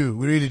really do.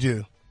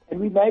 And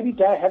we maybe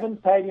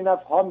haven't paid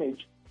enough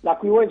homage.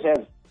 Like, we always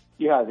have,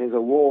 there's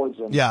awards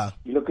and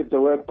you look at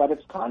the work, but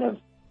it's kind of,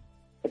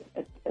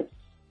 it's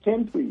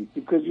temporary,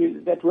 because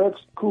that work's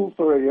cool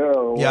for a year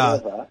or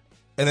whatever.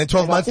 And then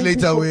 12 months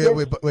later,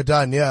 we're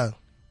done, To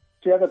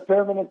have a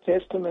permanent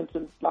testament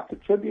and like a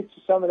tribute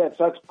to some of that.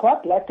 So it's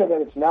quite lucky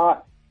that it's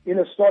now in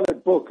a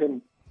solid book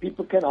and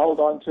people can hold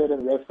on to it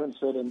and reference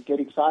it and get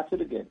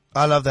excited again.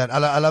 I love that.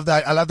 I love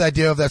that. I love the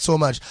idea of that so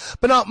much.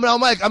 But now,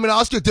 Mike, I'm going to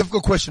ask you a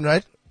difficult question,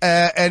 right?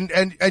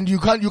 And you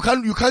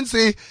can't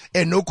say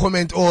no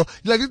comment, or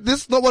like,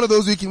 this is not one of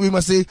those we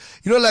must say,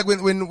 like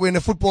when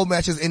a football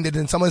match has ended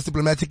and someone's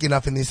diplomatic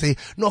enough and they say,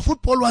 no,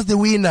 football was the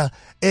winner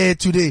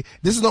today.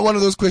 This is not one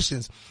of those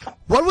questions.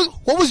 What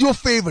was your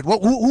favorite?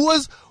 Who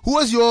was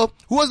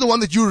the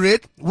one that you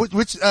read?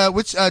 Which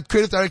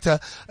creative director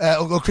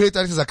or creative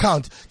director's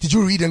account did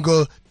you read and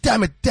go,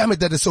 damn it,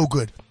 that is so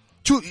good?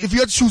 If you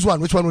had to choose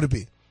one, which one would it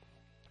be?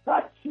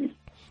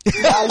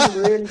 Now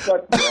you really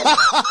got me.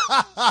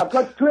 I've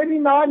got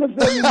 29 of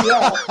them in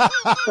here,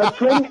 so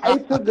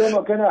 28 of them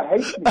are going to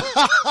hate me.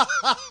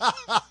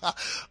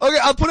 Okay,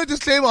 I'll put a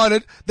disclaimer on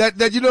it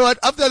that you know what,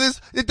 after this,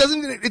 it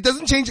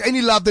doesn't change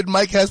any love that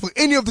Mike has for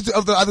any of the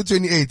other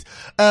 28.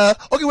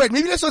 Okay, wait,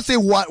 maybe let's not say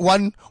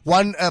one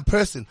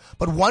person,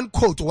 but one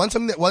quote, one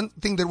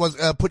thing that was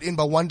put in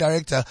by one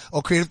director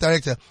or creative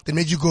director that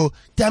made you go,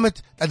 damn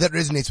it, that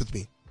resonates with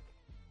me.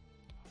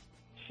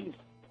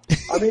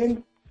 I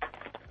mean,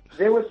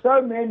 there were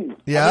so many.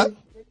 Yeah. I mean,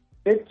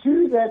 there are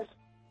two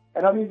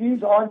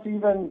these aren't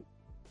even,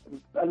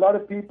 a lot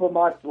of people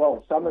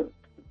some of the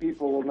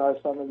people will know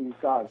some of these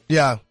guys.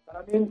 Yeah. But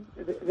I mean,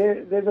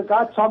 there's a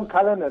guy, Tom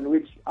Cullinan,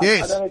 which I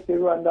don't know if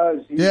everyone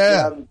knows. He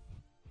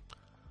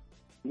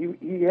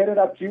headed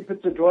up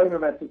Jupiter Drawing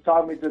Room at the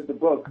time we did the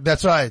book.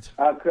 That's right.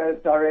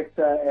 Creative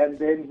director, and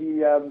then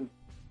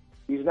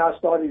he's now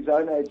started his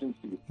own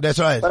agency. That's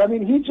right. But I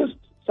mean, he just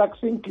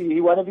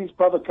succinctly, one of his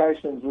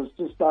provocations was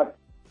just like,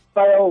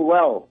 fail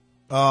well.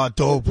 Oh,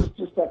 dope. It's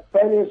just that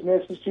failure is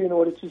necessary in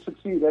order to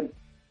succeed. And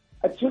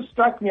it just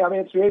struck me. I mean,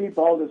 it's really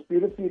bold. It's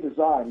beautifully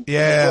designed.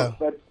 Yeah.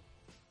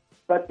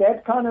 But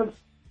that kind of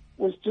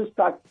was just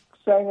like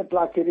saying it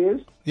like it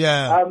is.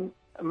 Yeah.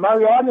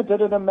 Mariana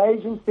did an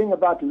amazing thing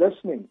about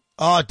listening.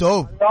 Oh,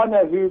 dope.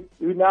 Mariana,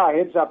 who now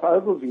heads up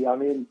Ogilvy, I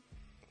mean,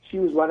 she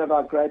was one of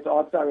our great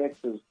art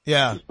directors.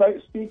 Yeah. She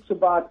speaks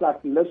about like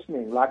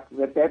listening, like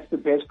that's the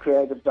best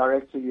creative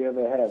director you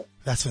ever have.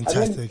 That's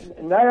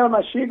fantastic. Naya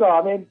Mashiga,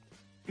 I mean,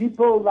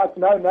 people like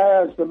know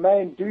Naya as the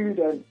main dude,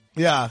 and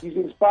he's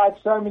inspired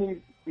so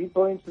many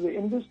people into the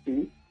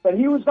industry. But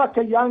he was like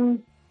a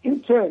young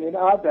intern in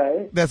our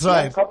day. That's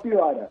right.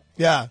 Copywriter.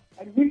 Yeah.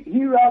 And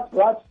he writes.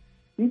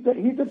 He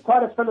did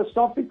quite a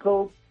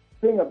philosophical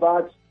thing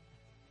about.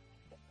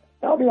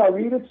 Tell me, I'll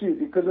read it to you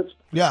because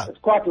it's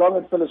quite long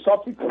and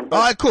philosophical. All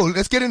right, cool.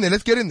 Let's get in there.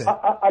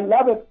 I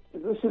love it.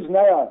 This is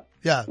Naya.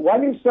 Yeah.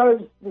 One who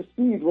sows the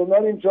seed will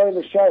not enjoy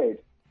the shade.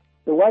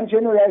 The one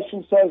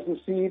generation sows the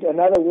seed,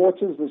 another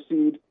waters the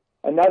seed,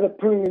 another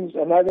prunes,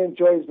 another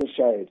enjoys the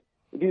shade.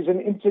 It is an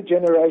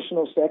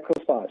intergenerational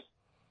sacrifice.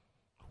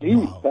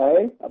 Deep,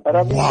 eh? But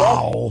I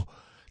mean,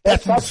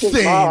 that touches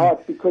my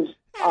heart because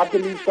I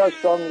believe so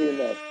strongly in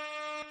that.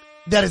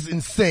 That is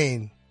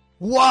insane.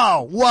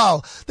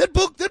 Wow. That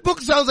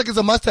book sounds like it's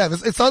a must-have.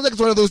 It sounds like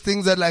it's one of those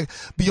things that, like,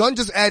 beyond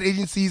just ad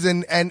agencies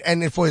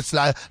and for its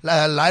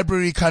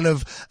library kind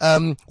of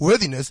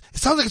worthiness, it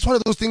sounds like it's one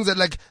of those things that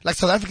like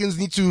South Africans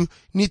need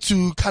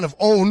to kind of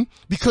own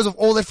because of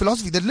all that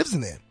philosophy that lives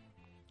in there.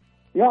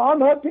 Yeah,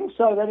 I'm hoping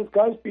so, that it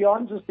goes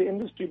beyond just the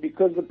industry,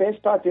 because the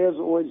best ideas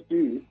always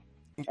do.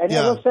 And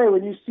as I say,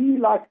 when you see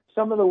like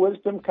some of the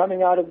wisdom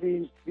coming out of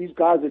these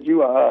guys that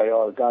you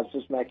are, guys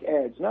just make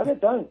ads. No, they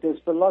don't. There's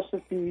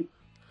philosophy,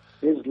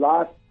 there's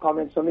life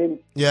comments. I mean,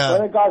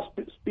 when the guys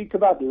speak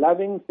about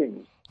loving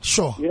things,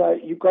 sure, you know,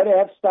 you've got to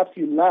have stuff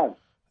you love.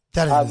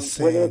 That is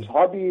insane. Whether it's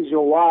hobbies,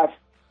 your wife,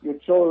 your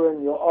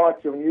children, your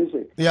art, your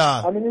music.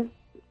 Yeah. I mean,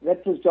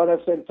 that was John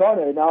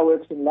Santana, who now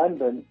works in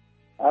London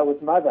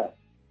with Mother.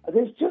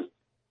 There's just,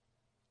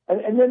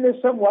 and then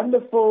there's some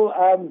wonderful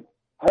home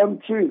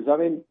truths. I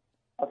mean,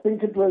 I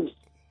think it was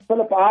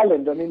Philip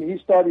Island. I mean, he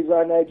started his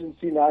own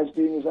agency, now he's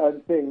doing his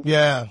own thing.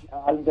 Yeah.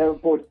 Island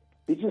Davenport.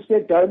 He just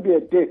said, don't be a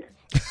dick.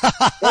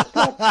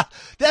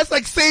 That's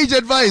like sage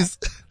advice.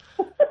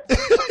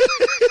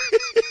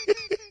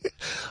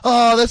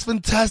 Oh, that's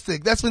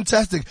fantastic. That's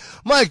fantastic.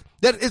 Mike,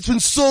 it's been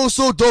so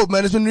dope,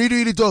 man. It's been really,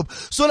 really dope.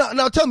 So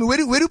now tell me,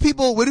 where do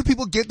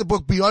people get the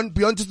book beyond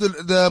just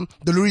the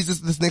Lourie's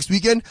this next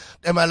weekend?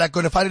 Am I like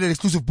going to find it at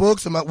exclusive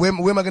books? Where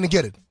am I going to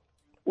get it?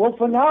 Well,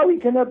 for now, we're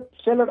going to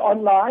sell it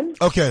online.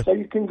 Okay. So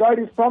you can go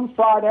to from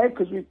Friday,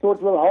 because we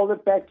thought we'll hold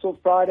it back till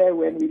Friday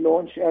when we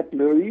launch at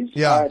Lourie's.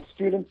 Yeah.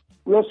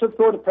 We also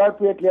thought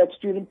appropriately at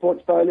Student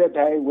Portfolio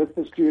Day with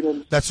the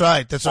students. That's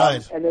right.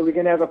 And then we're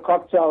going to have a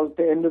cocktail at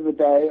the end of the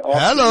day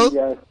after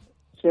the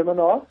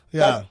seminar.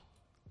 Yeah. But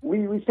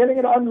we're selling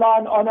it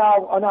online on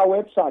our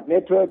website,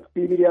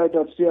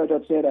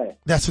 networkbvideo.co.za.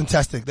 That's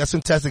fantastic. That's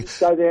fantastic.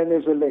 So there, and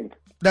there's a link.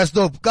 That's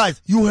dope.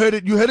 Guys, you heard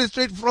it. You heard it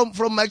straight from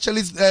Mike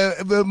Shelley's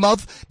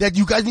mouth that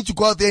you guys need to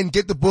go out there and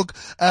get the book.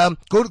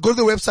 Go to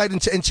the website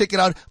and check it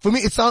out. For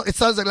me, it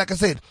sounds like I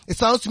said, it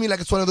sounds to me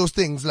like it's one of those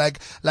things, like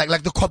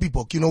the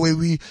copybook, you know, where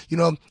we, you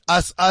know,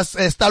 us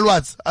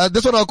stalwarts.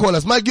 That's what I'll call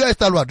us. Mike, you're a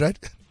stalwart, right?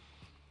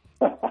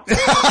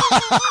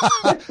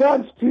 That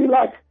sounds too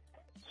like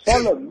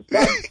solemn.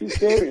 Sounds too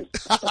serious.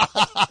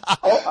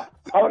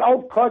 An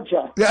old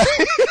codger. Yeah.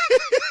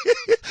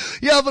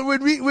 Yeah, but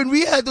when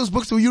we had those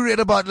books where you read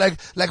about like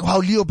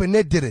how Leo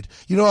Burnett did it,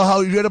 you know, how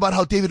you read about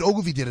how David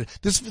Ogilvy did it.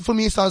 This for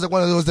me sounds like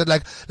one of those that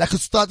like could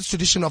start this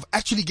tradition of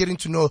actually getting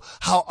to know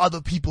how other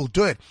people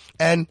do it,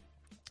 and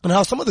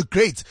how some of the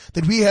greats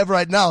that we have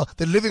right now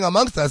that are living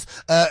amongst us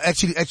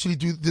actually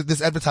do this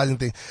advertising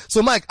thing.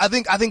 So Mike, I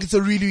think it's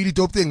a really, really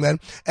dope thing, man.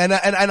 And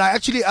I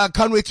actually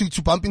can't wait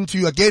to bump into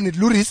you again at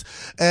Lourie's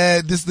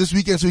this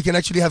weekend so we can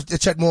actually have a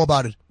chat more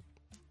about it.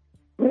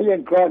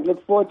 Brilliant, Grant.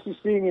 Look forward to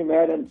seeing you,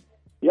 man. And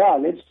yeah,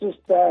 let's just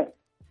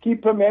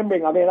keep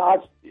remembering. I mean, I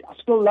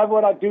still love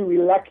what I do.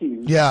 We're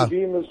lucky to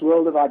be in this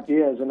world of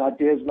ideas and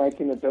ideas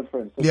making a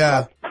difference. It's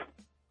like,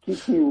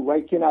 keeps me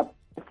waking up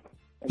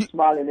and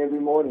smiling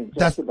every morning.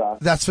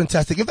 That's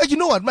fantastic. In fact, you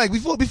know what, Mike?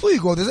 Before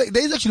you go,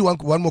 there's actually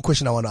one more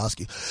question I want to ask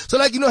you. So,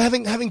 like, you know,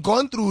 having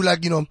gone through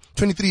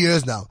 23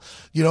 years now,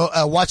 you know,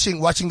 watching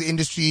the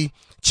industry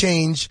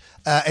change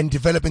and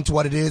develop into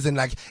what it is, and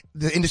like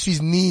the industry's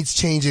needs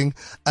changing.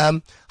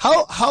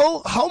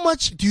 How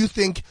much do you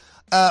think?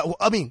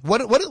 I mean,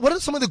 what are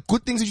some of the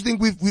good things that you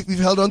think we've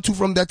held on to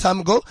from that time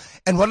ago,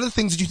 and what are the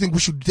things that you think we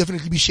should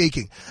definitely be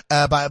shaking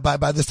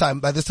by this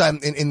time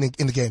in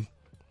the game?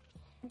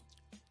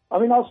 I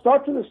mean, I'll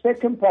start with the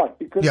second part,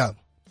 because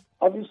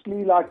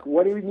obviously, like,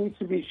 what do we need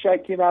to be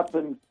shaking up?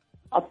 And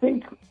I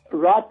think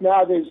right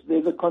now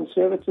there's a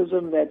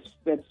conservatism that's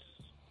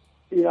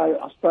you know,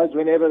 I suppose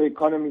whenever the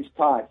economy's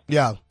tight,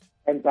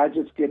 and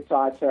budgets get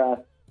tighter,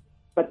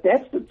 but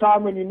that's the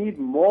time when you need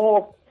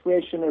more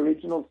fresh and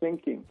original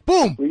thinking.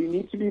 Boom! Where you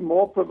need to be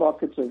more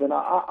provocative, and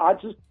I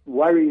just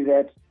worry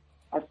that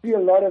I see a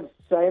lot of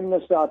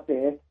sameness out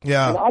there.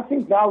 Yeah. And I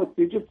think now with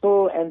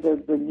digital and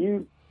the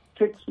new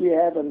tricks we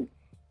have, and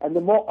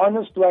the more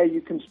honest way you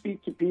can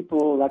speak to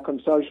people, like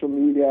on social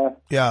media,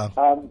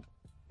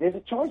 there's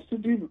a chance to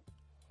do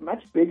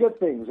much bigger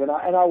things. And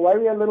I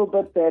worry a little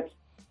bit that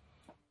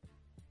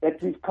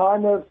we've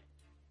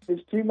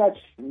there's too much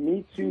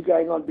Me Too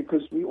going on,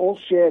 because we all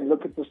share and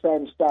look at the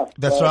same stuff.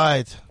 That's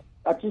right.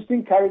 I just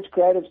encourage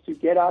creatives to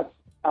get out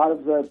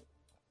of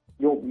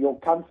your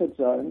comfort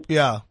zone.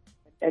 Yeah.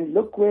 And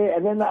look where.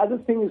 And then the other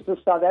thing is the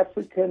South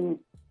African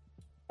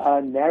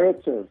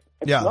narrative.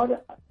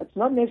 It's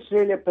not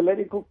necessarily a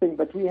political thing,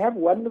 but we have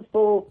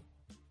wonderful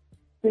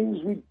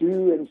things we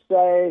do and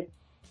say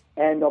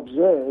and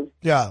observe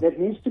that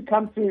needs to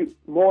come through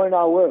more in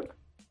our work.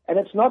 And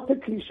it's not the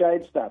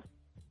cliched stuff.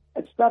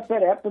 It's stuff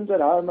that happens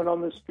at home and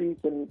on the street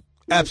and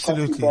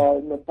absolutely in the coffee bar,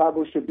 in the pub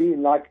or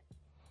Shabin. Like,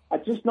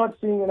 I'm just not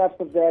seeing enough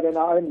of that in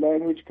our own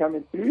language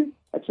coming through.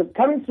 It's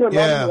coming through a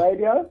lot on the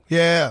radio.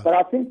 Yeah. But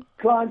I think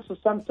clients are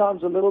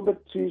sometimes a little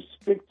bit too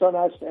strict on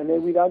us, and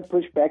then we don't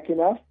push back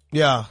enough.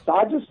 Yeah. So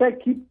I just say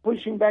keep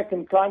pushing back,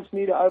 and clients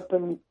need to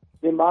open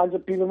their minds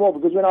up even more.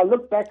 Because when I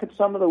look back at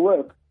some of the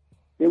work,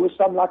 there was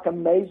some like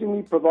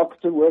amazingly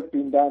provocative work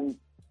being done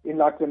in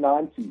like the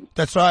 90s.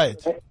 That's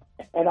right.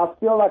 And I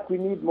feel like we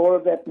need more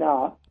of that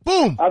now.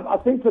 Boom! I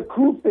think the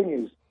cool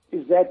thing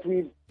is that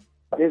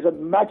there's a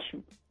much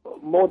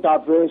more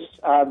diverse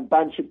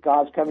bunch of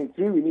guys coming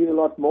through. We need a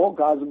lot more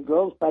guys and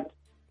girls, but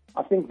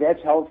I think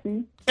that's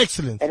healthy.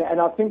 Excellent.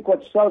 And I think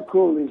what's so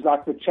cool is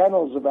like the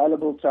channels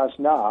available to us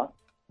now.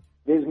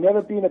 There's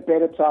never been a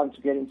better time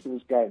to get into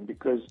this game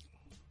because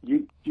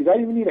you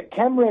don't even need a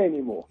camera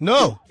anymore.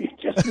 No. You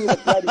just need a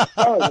bloody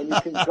phone and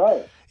you can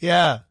go.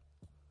 Yeah.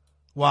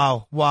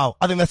 Wow.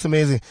 I think that's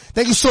amazing.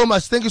 Thank you so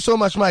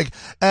much, Mike.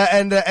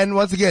 And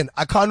once again,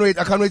 I can't wait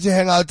to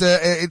hang out,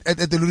 at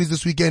the Luris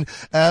this weekend,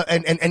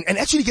 and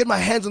actually get my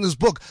hands on this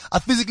book. I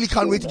physically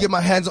can't wait to get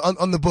my hands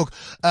on the book.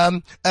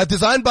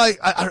 Designed by,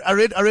 I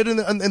read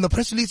in the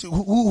press release,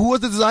 who was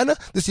the designer?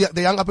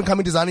 The young up and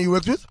coming designer you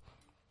worked with?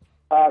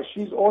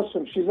 She's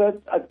awesome. She's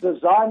a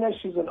designer.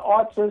 She's an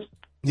artist.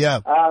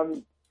 Yeah.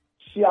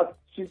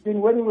 She's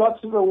been winning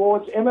lots of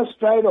awards. Emma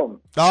Stradom.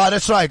 Oh,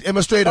 that's right. Emma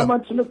Stradom.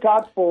 Someone to look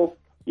out for.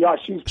 Yeah,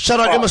 she's... Shout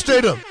out Emma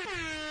Stradom.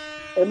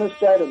 Emma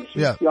Stradom.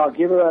 Yeah. Yeah,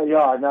 give her a...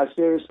 Yeah, no,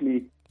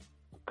 seriously.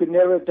 Could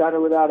never have done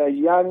it without a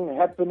young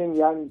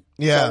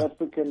South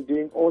African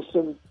doing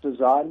awesome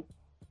design.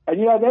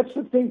 And, that's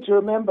the thing to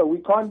remember. We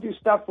can't do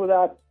stuff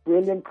without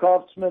brilliant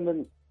craftsmen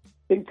and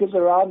thinkers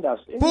around us.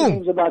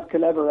 Everything's about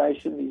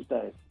collaboration these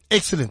days.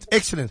 Excellent.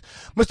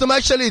 Mr.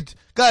 Mike Shalit,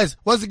 guys,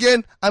 once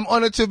again, I'm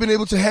honored to have been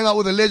able to hang out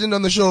with a legend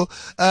on the show.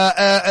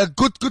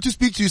 Good to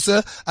speak to you,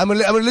 sir. I'm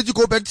gonna let you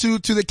go back to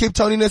the Cape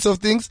Towniness of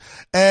things,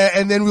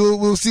 and then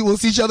we'll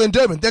see each other in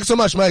Durban. Thanks so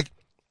much, Mike.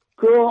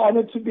 Cool,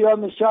 honored to be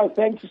on the show.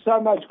 Thank you so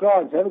much,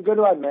 Grant. Have a good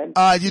one, man.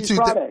 You too.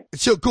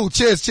 Cool.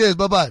 Cheers.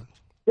 Bye-bye.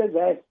 Cheers,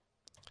 eh?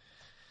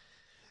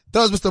 That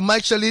was Mr.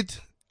 Mike Shalit.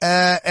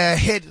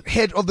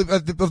 Head of the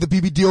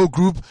BBDO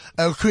group,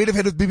 creative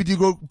head of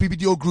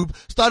BBDO group,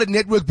 started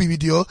Network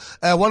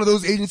BBDO, one of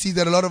those agencies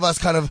that a lot of us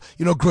kind of,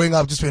 growing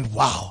up just went,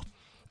 wow,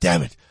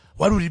 damn it.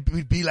 What would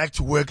it be like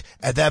to work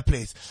at that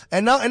place?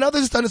 And now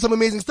they're just done some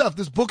amazing stuff.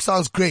 This book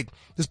sounds great.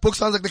 This book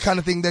sounds like the kind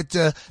of thing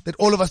that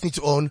all of us need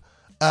to own.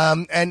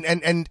 And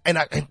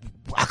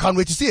I can't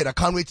wait to see it. I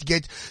can't wait to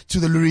get to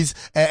the Luris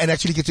and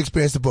actually get to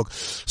experience the book.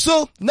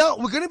 So now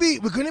we're going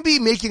to be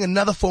making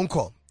another phone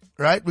call.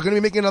 Right, we're going to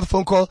be making another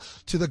phone call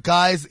to the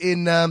guys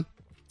in Durban,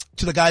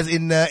 the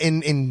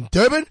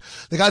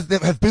guys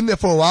that have been there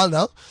for a while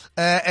now,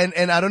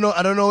 and I don't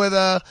know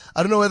whether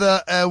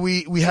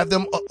we have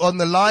them on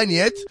the line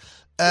yet.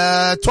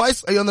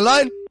 Twice, are you on the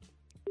line?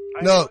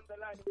 No.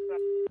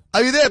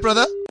 Are you there,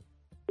 brother?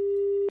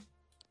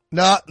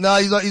 No,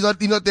 he's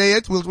not there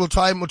yet. We'll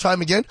try him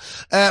again.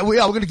 We're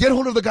going to get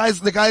hold of the guys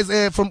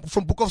from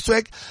Book of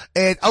Swag,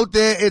 and out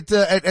there at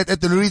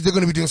the Luris, they're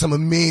going to be doing some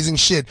amazing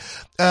shit.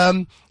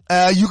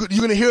 You're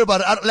going to hear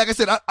about it. Like I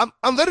said,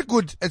 I'm very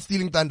good at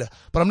stealing thunder,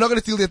 but I'm not going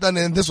to steal their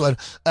thunder in this one.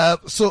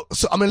 So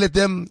I'm going to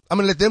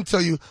let them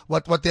tell you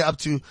what they're up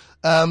to.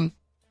 But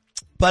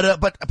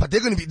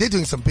they're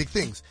doing some big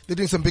things. They're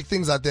doing some big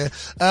things out there.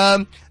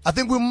 I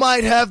think we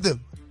might have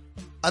them.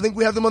 I think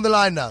we have them on the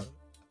line now.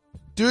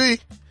 Do we?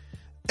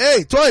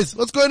 Hey, Toys,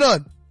 what's going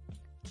on?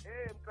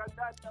 Hey, that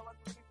was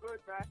pretty good,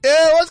 man.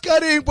 Hey, what's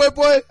going,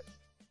 boy?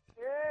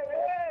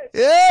 Hey.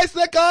 Yes,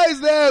 the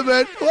guy's there,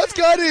 man. What's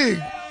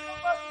going?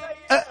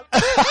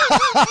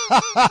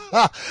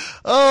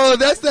 Oh,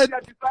 that's that.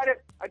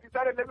 I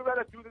decided let me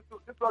rather do this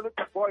one with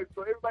the boys.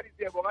 So everybody's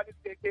here. Mohamed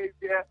KK is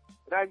here,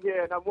 and I'm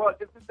here, and I'm what?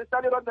 Is it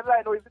started on the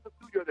line or is it the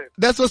studio there?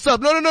 That's what's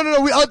up. No.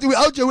 We're out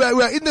here.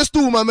 We're in the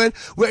stew, my man.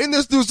 We're in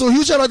the stew. So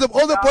huge shout out to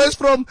all the boys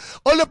from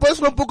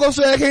Book of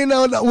Swag hanging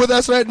out with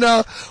us right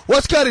now.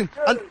 What's cutting?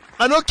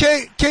 I know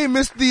K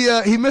missed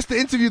the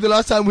interview the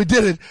last time we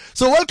did it.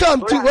 So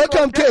welcome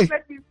K.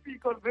 Let me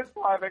speak on this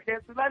one, okay?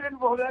 So I didn't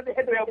know that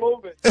had a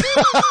moment.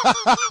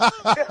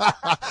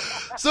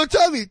 So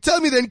tell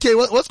me then, K,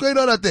 what's going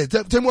on out there?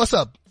 Tell me what's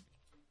up.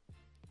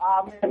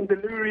 And the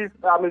Luris,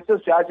 it's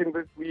just judging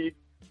this week.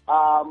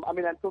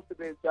 Until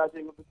today is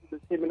judging. The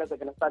seminars are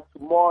going to start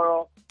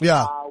tomorrow.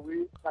 Yeah.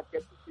 We start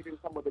getting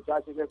some of the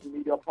judges as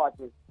media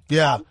partners.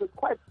 Yeah. So it's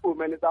quite cool,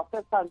 man. It's our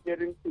first time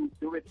getting to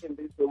do it in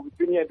this way. We've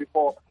been here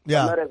before,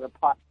 yeah. But not as a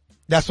part.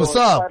 That's what's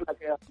up. It's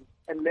quite like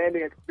a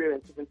learning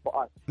experience even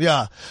for us.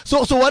 Yeah.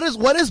 So what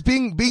is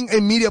being a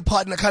media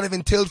partner kind of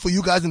entailed for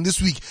you guys in this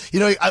week?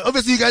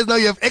 Obviously you guys know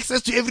you have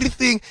access to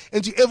everything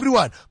and to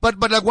everyone. But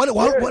like what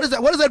is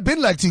that? What has that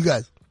been like to you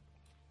guys?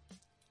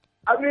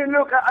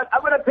 Look,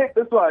 I'm going to take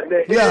this one.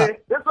 Yeah.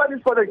 This one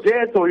is for the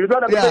ghetto. You know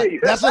what I'm saying?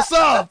 That's what's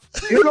up.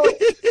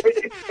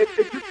 It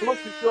just goes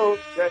to show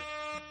that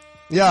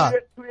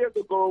 2 years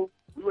ago,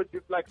 we were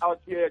just like out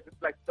here,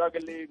 just like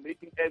struggling,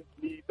 making ends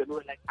meet, and we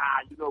were like,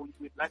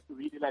 we'd like to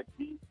really like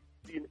be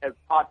seen as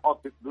part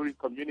of this Luris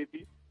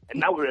community. And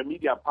now we're a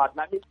media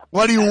partner.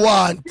 What do you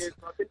want?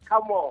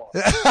 Come on.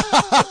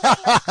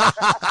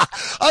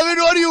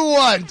 What do you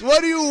want?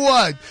 What do you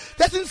want?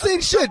 That's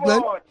insane shit,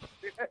 man.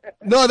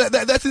 No,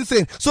 that's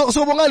insane. So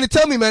Bongani,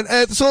 tell me, man.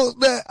 I saw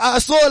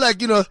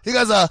you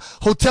guys are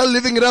hotel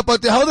living it up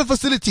out there. How are the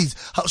facilities?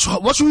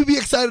 What should we be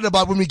excited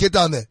about when we get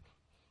down there?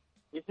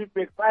 You should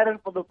be excited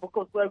for the Book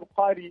of Swag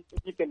party if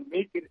you can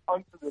make it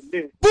onto the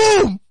list.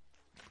 Boom!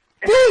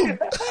 Boom!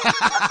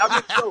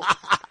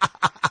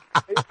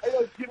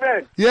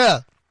 Man.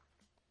 Yeah.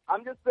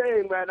 I'm just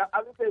saying, man.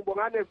 I'm just saying,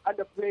 Bongani is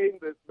underplaying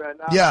this, man.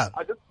 Yeah.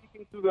 I'm just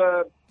speaking to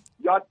the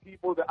yacht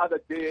people the other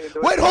day.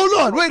 Wait,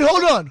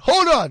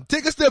 hold on.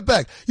 Take a step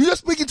back. You're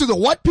just speaking to the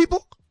what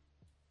people?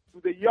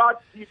 To the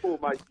yacht people,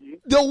 my G.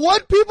 The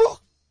what people?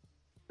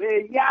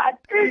 The yacht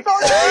people.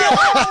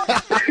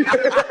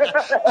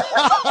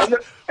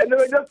 and they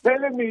were just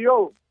telling me,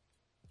 yo,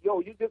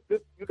 you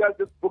guys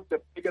just booked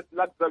the biggest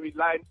luxury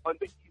line on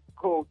the East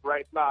Coast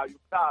right now. You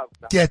have.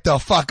 Get the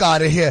fuck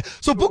out of here.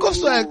 So Book of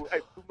Swag.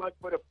 It's too much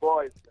for the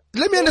boys.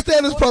 Let me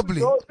understand this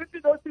properly. If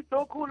you go to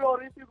Doku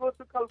or if you go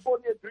to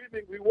California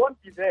dreaming, we won't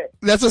be there.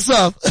 That's what's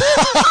up.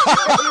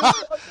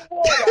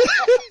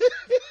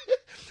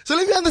 So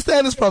let me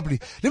understand this properly.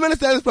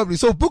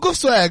 So Book of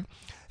Swag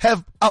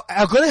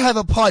are going to have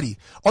a party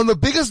on the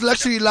biggest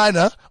luxury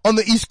liner on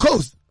the East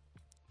Coast.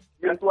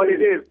 That's what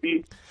it is,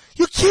 B.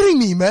 You're kidding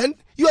me, man.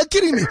 You are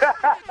kidding me.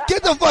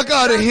 Get the fuck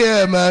out of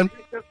here, man.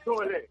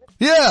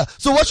 Yeah.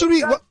 So what should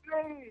we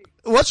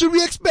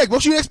expect?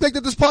 What should we expect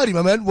at this party,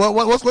 my man?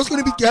 What's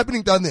going to be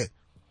happening down there?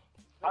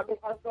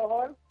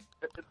 Alcohol.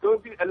 There's going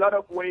to be a lot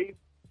of waves,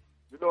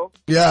 you know.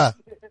 Yeah.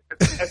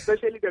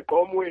 Especially the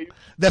gum wave.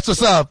 That's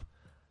what's up.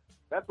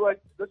 That's what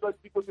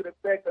people should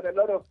expect, and a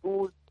lot of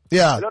food.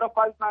 Yeah. A lot of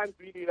fun times,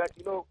 really. Like,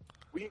 you know,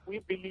 we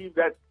believe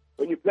that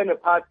when you plan a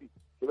party,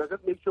 you must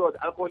just make sure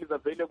the alcohol is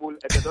available and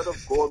a lot of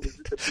gum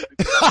is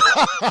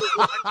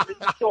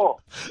sure.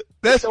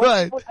 That's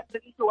right. People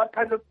actually sure what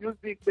kind of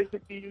music they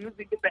should be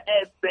using in the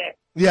ads there.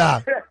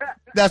 Yeah.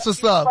 That's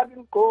what's up.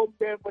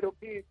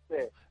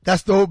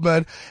 That's dope,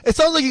 man. It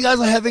sounds like you guys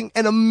are having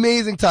an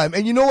amazing time.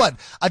 And you know what?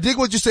 I dig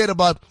what you said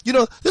about, you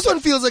know, this one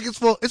feels like it's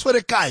for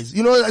the guys.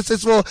 You know, it's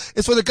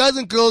for the guys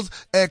and girls,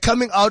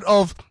 coming out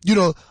of, you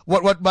know,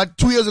 what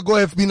 2 years ago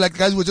have been like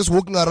guys who were just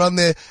walking around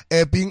there,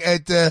 being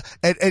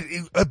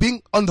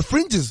being on the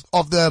fringes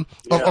of the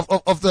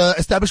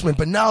establishment,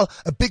 but now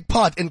a big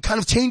part in kind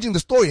of changing the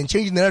story and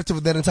changing the narrative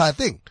of that entire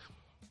thing.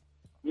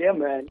 Yeah,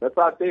 man. That's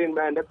our thing,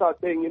 man. That's our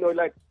thing. You know,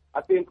 like,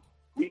 I think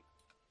we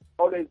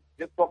always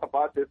just talk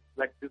about this,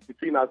 like, just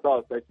between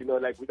ourselves. Like, you know,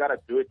 like, we gotta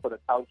do it for the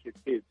township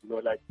kids, you know,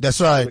 like. That's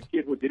right. For the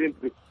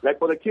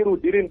kid who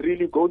didn't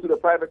really go to the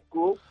private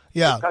school.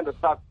 Yeah. Kind of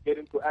start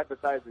getting into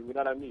advertising, you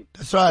know what I mean?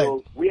 That's right.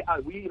 So we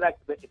like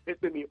the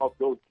epitome of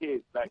those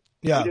kids. Like,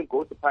 yeah. We didn't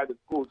go to private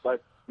schools,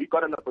 but we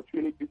got an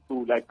opportunity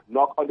to, like,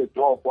 knock on the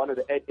door of one of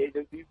the ad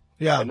agencies.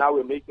 Yeah. And now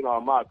we're making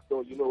our mark.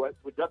 So, you know what?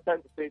 We're just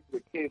trying to say to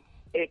the kids,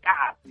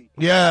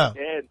 yeah.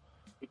 And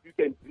if you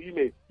can dream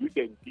it, you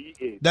can be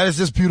it. That is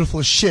just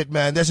beautiful shit,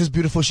 man. That's just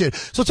beautiful shit.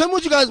 So tell me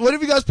what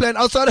have you guys planned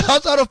outside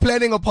of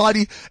planning a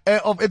party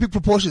of epic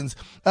proportions?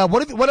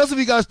 What else have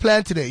you guys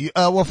planned today?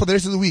 For the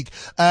rest of the week?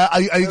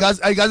 Are you guys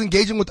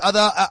engaging with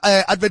other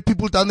advert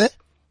people down there?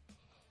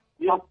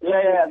 Yeah.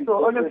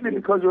 So honestly,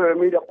 because we're a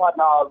media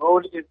partner, our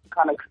role is to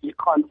kind of create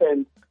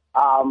content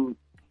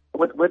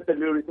with the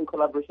lyrics in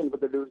collaboration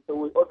with the lyrics. So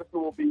we obviously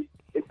will be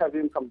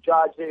interviewing some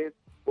judges.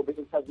 We'll be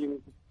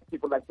interviewing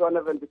people like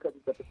Donovan because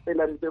it's the thing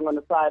that he's doing on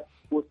the side.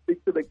 We'll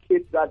speak to the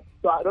kids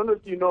so I don't know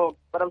if you know,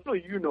 but I'm sure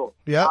you know.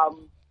 Yeah.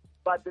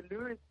 But the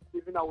lyrics is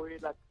giving away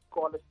like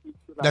scholarships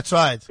to like that's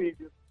right.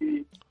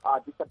 previously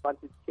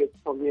disadvantaged kids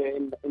from here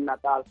in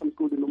Natal, some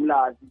school in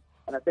Umlazi,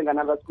 and I think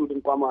another school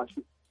in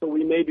KwaMashu. So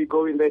we may be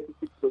going there to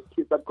speak to those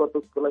kids that got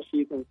those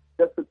scholarships and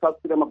just to talk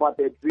to them about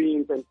their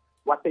dreams and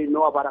what they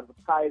know about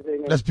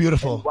advertising. That's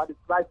beautiful. And what it's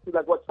like to,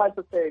 like what Charles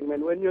is saying,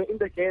 man, when you're in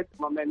the gates,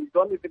 my man, you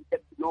don't even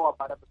get to know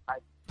about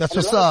advertising. That's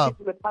what's up.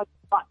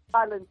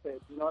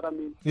 Talented, you know what I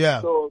mean? Yeah.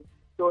 So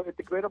it's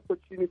a great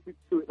opportunity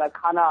to like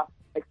kind of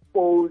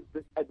expose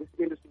this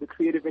industry, the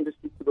creative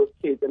industry, to those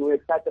kids, and we're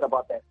excited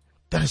about that.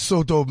 That is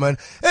so dope, man.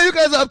 Hey, you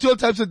guys are up to all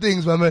types of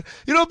things, man.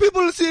 You know,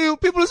 people see you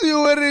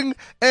wearing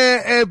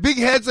big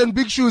hats and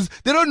big shoes.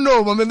 They don't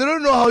know, man. They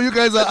don't know how you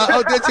guys are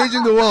out there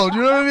changing the world.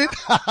 You know what I mean?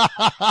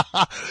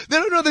 They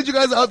don't know that you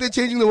guys are out there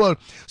changing the world.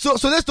 So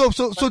that's dope.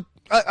 So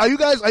are you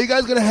guys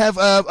gonna have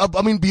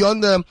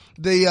beyond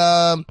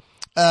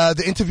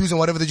the interviews and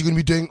whatever that you're going to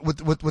be doing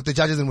with the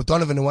judges and with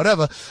Donovan and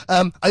whatever,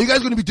 are you guys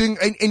going to be doing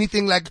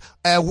anything like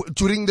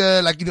during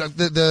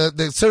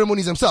the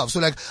ceremonies themselves? So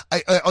like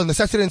on the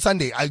Saturday and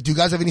Sunday, do you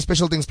guys have any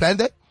special things planned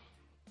there?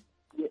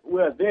 Yeah,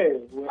 we're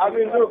there. I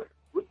mean, look,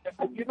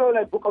 you know,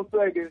 like Book of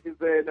Swag is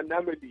an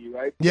anomaly,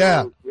 right?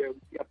 Yeah. So we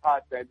are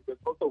part, and there's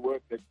also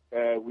work that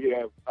we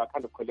have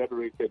kind of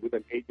collaborated with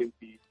an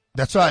agency.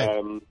 That's right.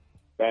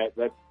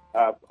 That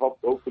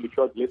hopefully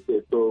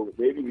shortlisted, so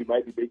maybe we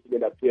might be making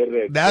an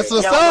appearance. That's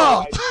what's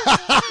up.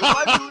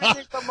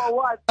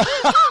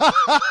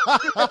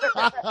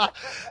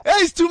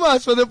 Hey, it's too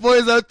much for the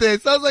boys out there.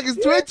 It sounds like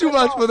it's way too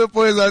much for the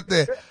boys out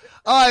there.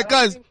 All right,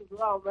 guys.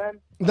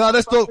 No,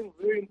 that's dope. Something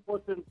very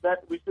important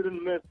that we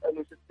shouldn't miss and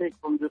we should take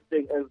from this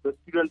thing as the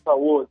Students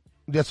Awards.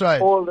 That's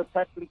right. All the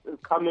talent is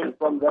coming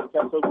from that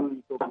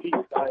category, so please,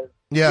 guys.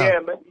 Yeah,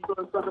 man. So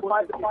the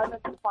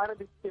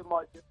finalists came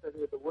out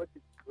yesterday. The work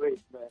is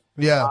great, man.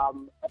 Yeah.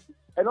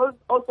 And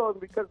also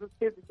because this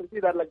case, you can see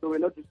that like they were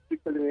not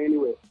restricted in any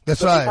way.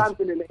 That's right. Sometimes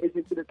in an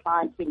agency, the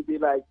client can be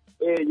like,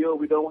 "Hey,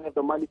 we don't have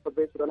the money for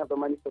this. We don't have the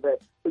money for that."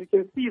 So you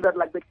can see that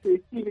like the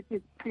creativity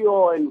is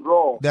pure and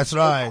raw. That's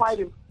right.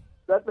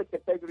 the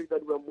category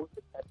that we're most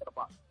excited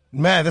about.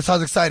 Man, that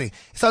sounds exciting.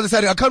 It sounds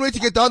exciting. I can't wait to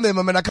get down there,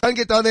 my man. I can't wait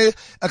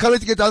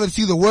to get down there to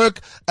see the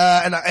work,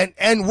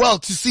 and well,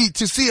 to see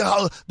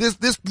how this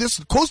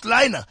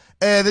coastliner,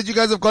 that you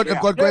guys have got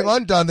going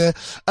on down there.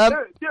 But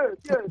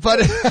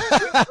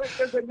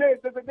there's a name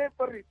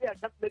for it. Yeah,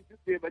 just let you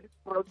say, but it's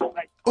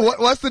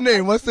what's the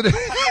name? What's the name?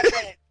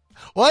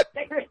 What?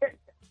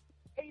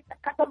 It's a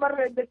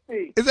catamaran, let's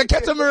say. It's a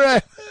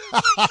catamaran.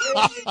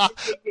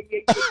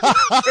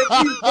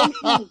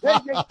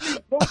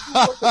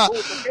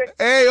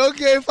 Hey,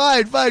 okay,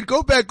 fine.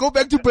 Go back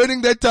to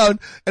burning that town,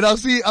 and I'll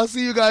see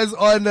you guys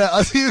on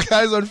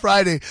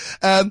Friday.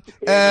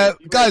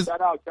 Guys.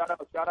 Shout out.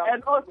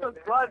 And also,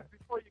 Ron,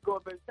 before you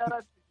go, man, shout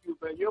out to you,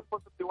 man. You're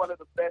possibly one of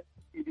the best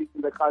CDs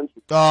in the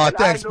country. Oh, and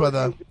thanks,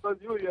 brother. Because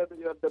you're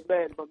the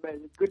man, my man.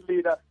 You're a good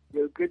leader.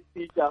 You're a good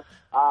teacher.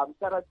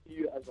 Shout out to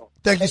you as well.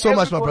 Thank you so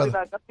much, my brother.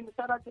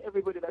 Shout out to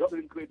everybody that's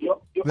doing great.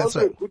 You're That's also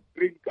right. a good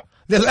drinker.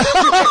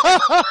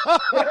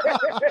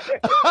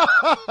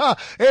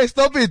 Hey,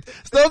 stop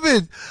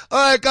it.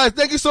 Alright, guys,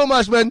 thank you so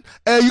much, man.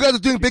 You guys are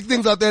doing big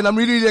things out there, and I'm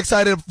really, really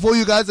excited for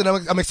you guys, and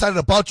I'm excited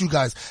about you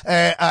guys. So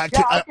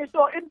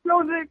in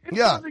closing,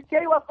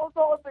 Kay was also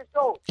on the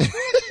show.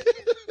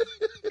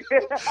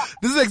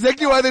 This is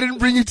exactly why they didn't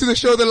bring you to the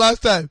show the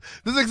last time.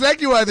 This is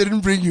exactly why they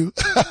didn't bring you.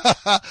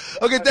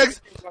 Okay, thanks.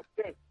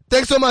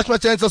 Thanks so much, my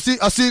chance. I'll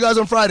see you guys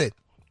on Friday.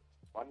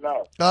 One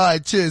love.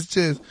 Alright, cheers.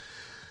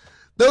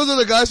 Those are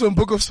the guys from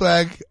Book of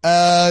Swag,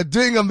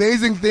 doing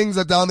amazing things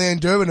down there in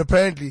Durban,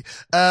 apparently.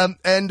 And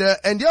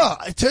yeah,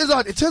 it turns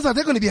out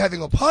they're going to be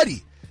having a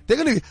party. They're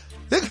going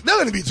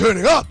to be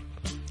turning up.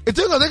 It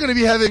turns out they're going to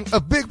be having a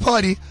big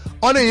party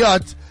on a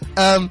yacht,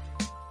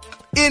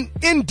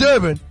 in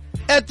Durban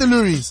at the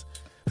Luries.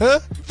 Huh?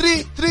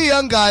 Three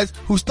young guys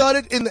who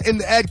started in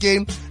the ad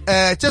game,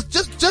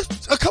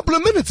 just a couple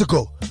of minutes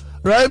ago.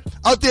 Right?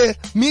 Out there,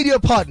 media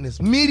partners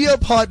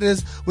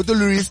with the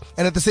Luries,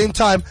 and at the same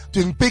time,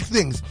 doing big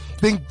things.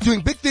 Doing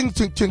big things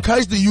to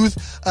encourage the youth,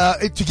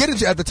 to get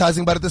into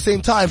advertising, but at the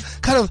same time,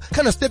 kind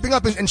of stepping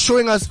up and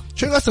showing us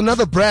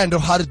another brand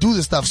of how to do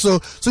this stuff. So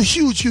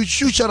huge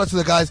shout out to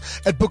the guys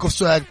at Book of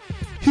Swag.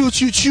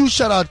 Huge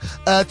shout out,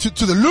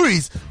 to the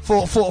Luries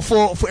for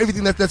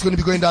everything that's going to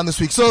be going down this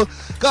week. So,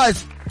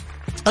 guys,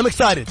 I'm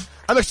excited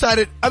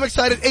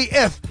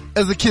AF,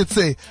 as the kids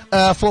say,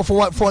 for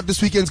what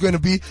this weekend's going to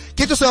be.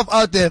 Get yourself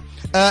out there,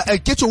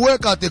 get your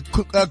work out there.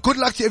 Good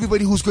luck to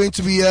everybody who's going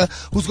to be,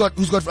 who's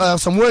got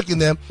some work in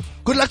there.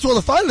 Good luck to all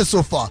the finalists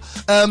so far.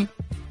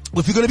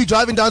 If you're going to be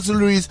driving down to the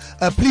Luries,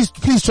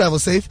 please travel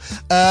safe.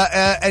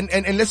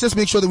 And let's just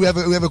make sure that we have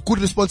a good,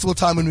 responsible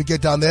time when we get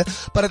down there.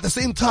 But at the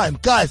same time,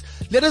 guys,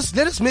 let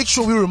us make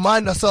sure we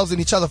remind ourselves and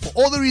each other for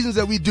all the reasons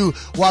that we do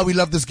why we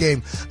love this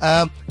game.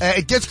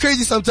 It gets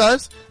crazy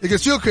sometimes. It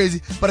gets real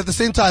crazy. But at the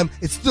same time,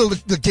 it's still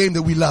the game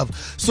that we love.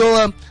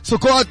 So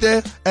go out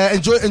there,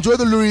 enjoy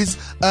the Luries.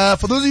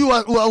 For those of you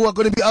who are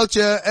going to be out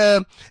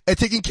here,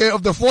 taking care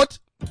of the fort,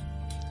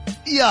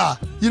 yeah,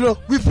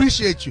 we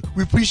appreciate you.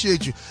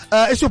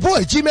 It's your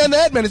boy, G-Man the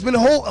Ad-Man. It's been a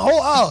whole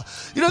hour.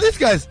 These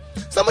guys,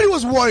 somebody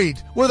was worried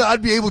whether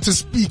I'd be able to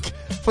speak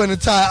for an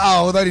entire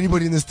hour without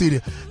anybody in the studio.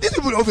 These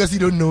people obviously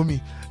don't know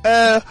me.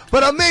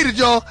 But I made it,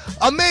 y'all.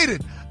 I made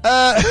it.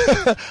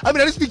 I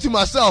didn't speak to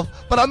myself,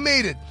 but I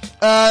made it.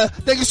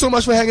 Thank you so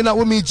much for hanging out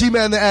with me,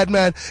 G-Man the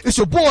Ad-Man. It's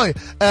your boy.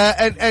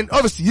 And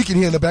obviously you can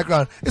hear in the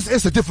background,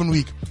 it's a different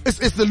week. It's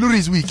the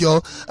Luries week,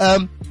 y'all.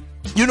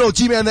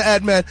 G-Man the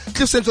Ad-Man,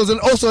 Cliff Central is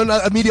also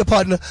a media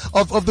partner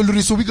of the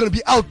Luries, so we're going to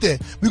be out there.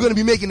 We're going to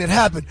be making it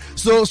happen.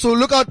 So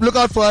look out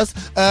for us.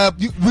 We're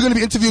going to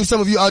be interviewing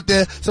some of you out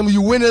there, some of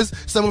you winners,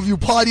 some of you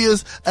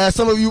partiers,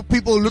 some of you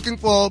people looking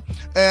for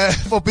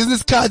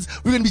business cards.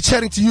 We're going to be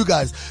chatting to you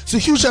guys. So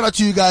huge shout out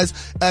to you guys.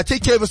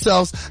 Take care of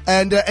yourselves,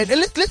 and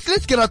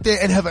let's get out there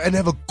and have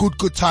a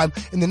good time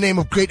in the name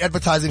of great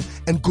advertising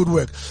and good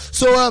work.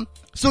 So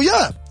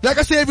yeah, like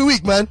I say every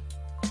week, man.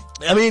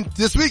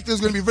 This week there's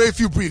going to be very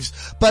few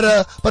briefs, but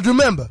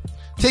remember,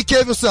 take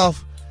care of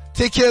yourself,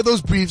 take care of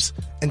those briefs,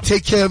 and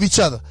take care of each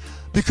other.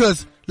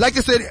 Because, like I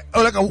said,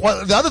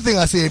 the other thing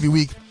I say every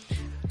week,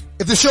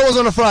 if the show was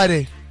on a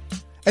Friday,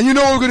 and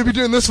what we're going to be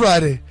doing this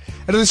Friday,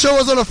 and if the show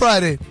was on a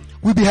Friday,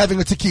 we'd be having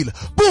a tequila.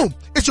 Boom!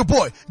 It's your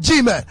boy,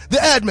 G-Man,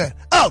 the Ad-Man,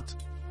 out!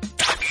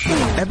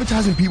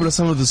 Advertising people are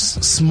some of the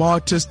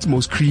smartest,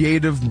 most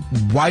creative,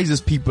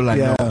 wisest people I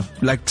know.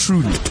 Like,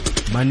 truly.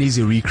 Money is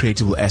a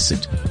recreatable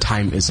asset.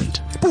 Time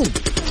isn't. Boom.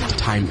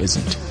 Time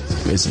isn't.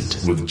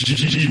 With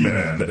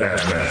G-Man, the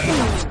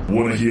Ad-Man.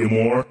 Want to hear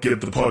more?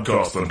 Get the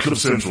podcast on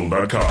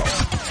CliffCentral.com.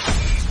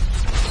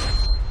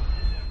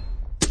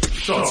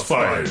 Shots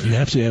fired. You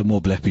have to have more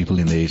black people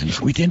in the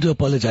agency. We tend to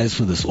apologize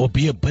for this or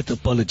be a bit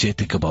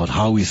apologetic about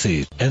how we say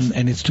it.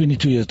 And it's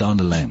 22 years down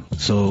the line.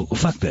 So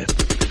fuck that.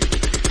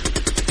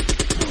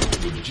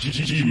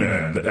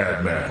 G-Man, the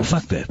Ad-Man.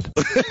 Fuck that.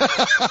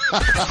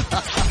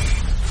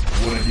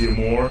 Want to hear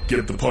more?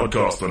 Get the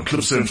podcast on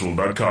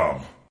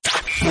CliffCentral.com.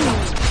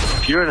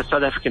 If you're in a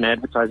South African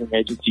advertising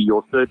agency,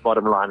 your third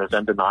bottom line has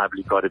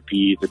undeniably got to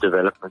be the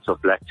development of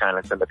black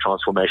talent and the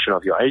transformation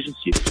of your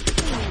agency.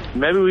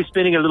 Maybe we're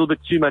spending a little bit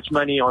too much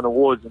money on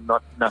awards and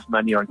not enough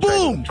money on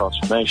training and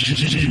transformation.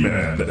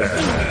 G-Man, the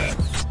ad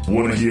man.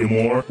 Want to hear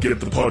more? Get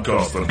the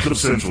podcast on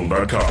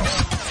cliffcentral.com.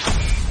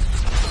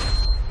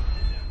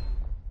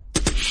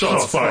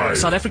 Shots fired.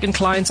 South African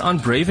clients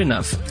aren't brave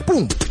enough.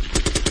 Boom.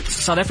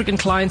 South African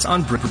clients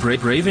aren't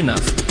brave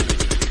enough.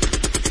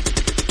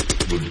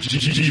 With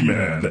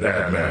G-Man, the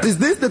ad man. Is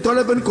this the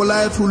Donovan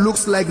Goliath who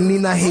looks like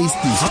Nina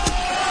Hasty?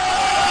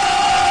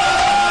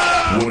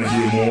 Want to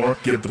hear more?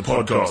 Get the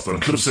podcast on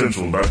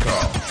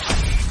cliffcentral.com.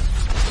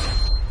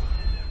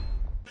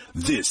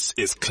 This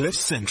is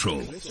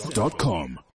cliffcentral.com.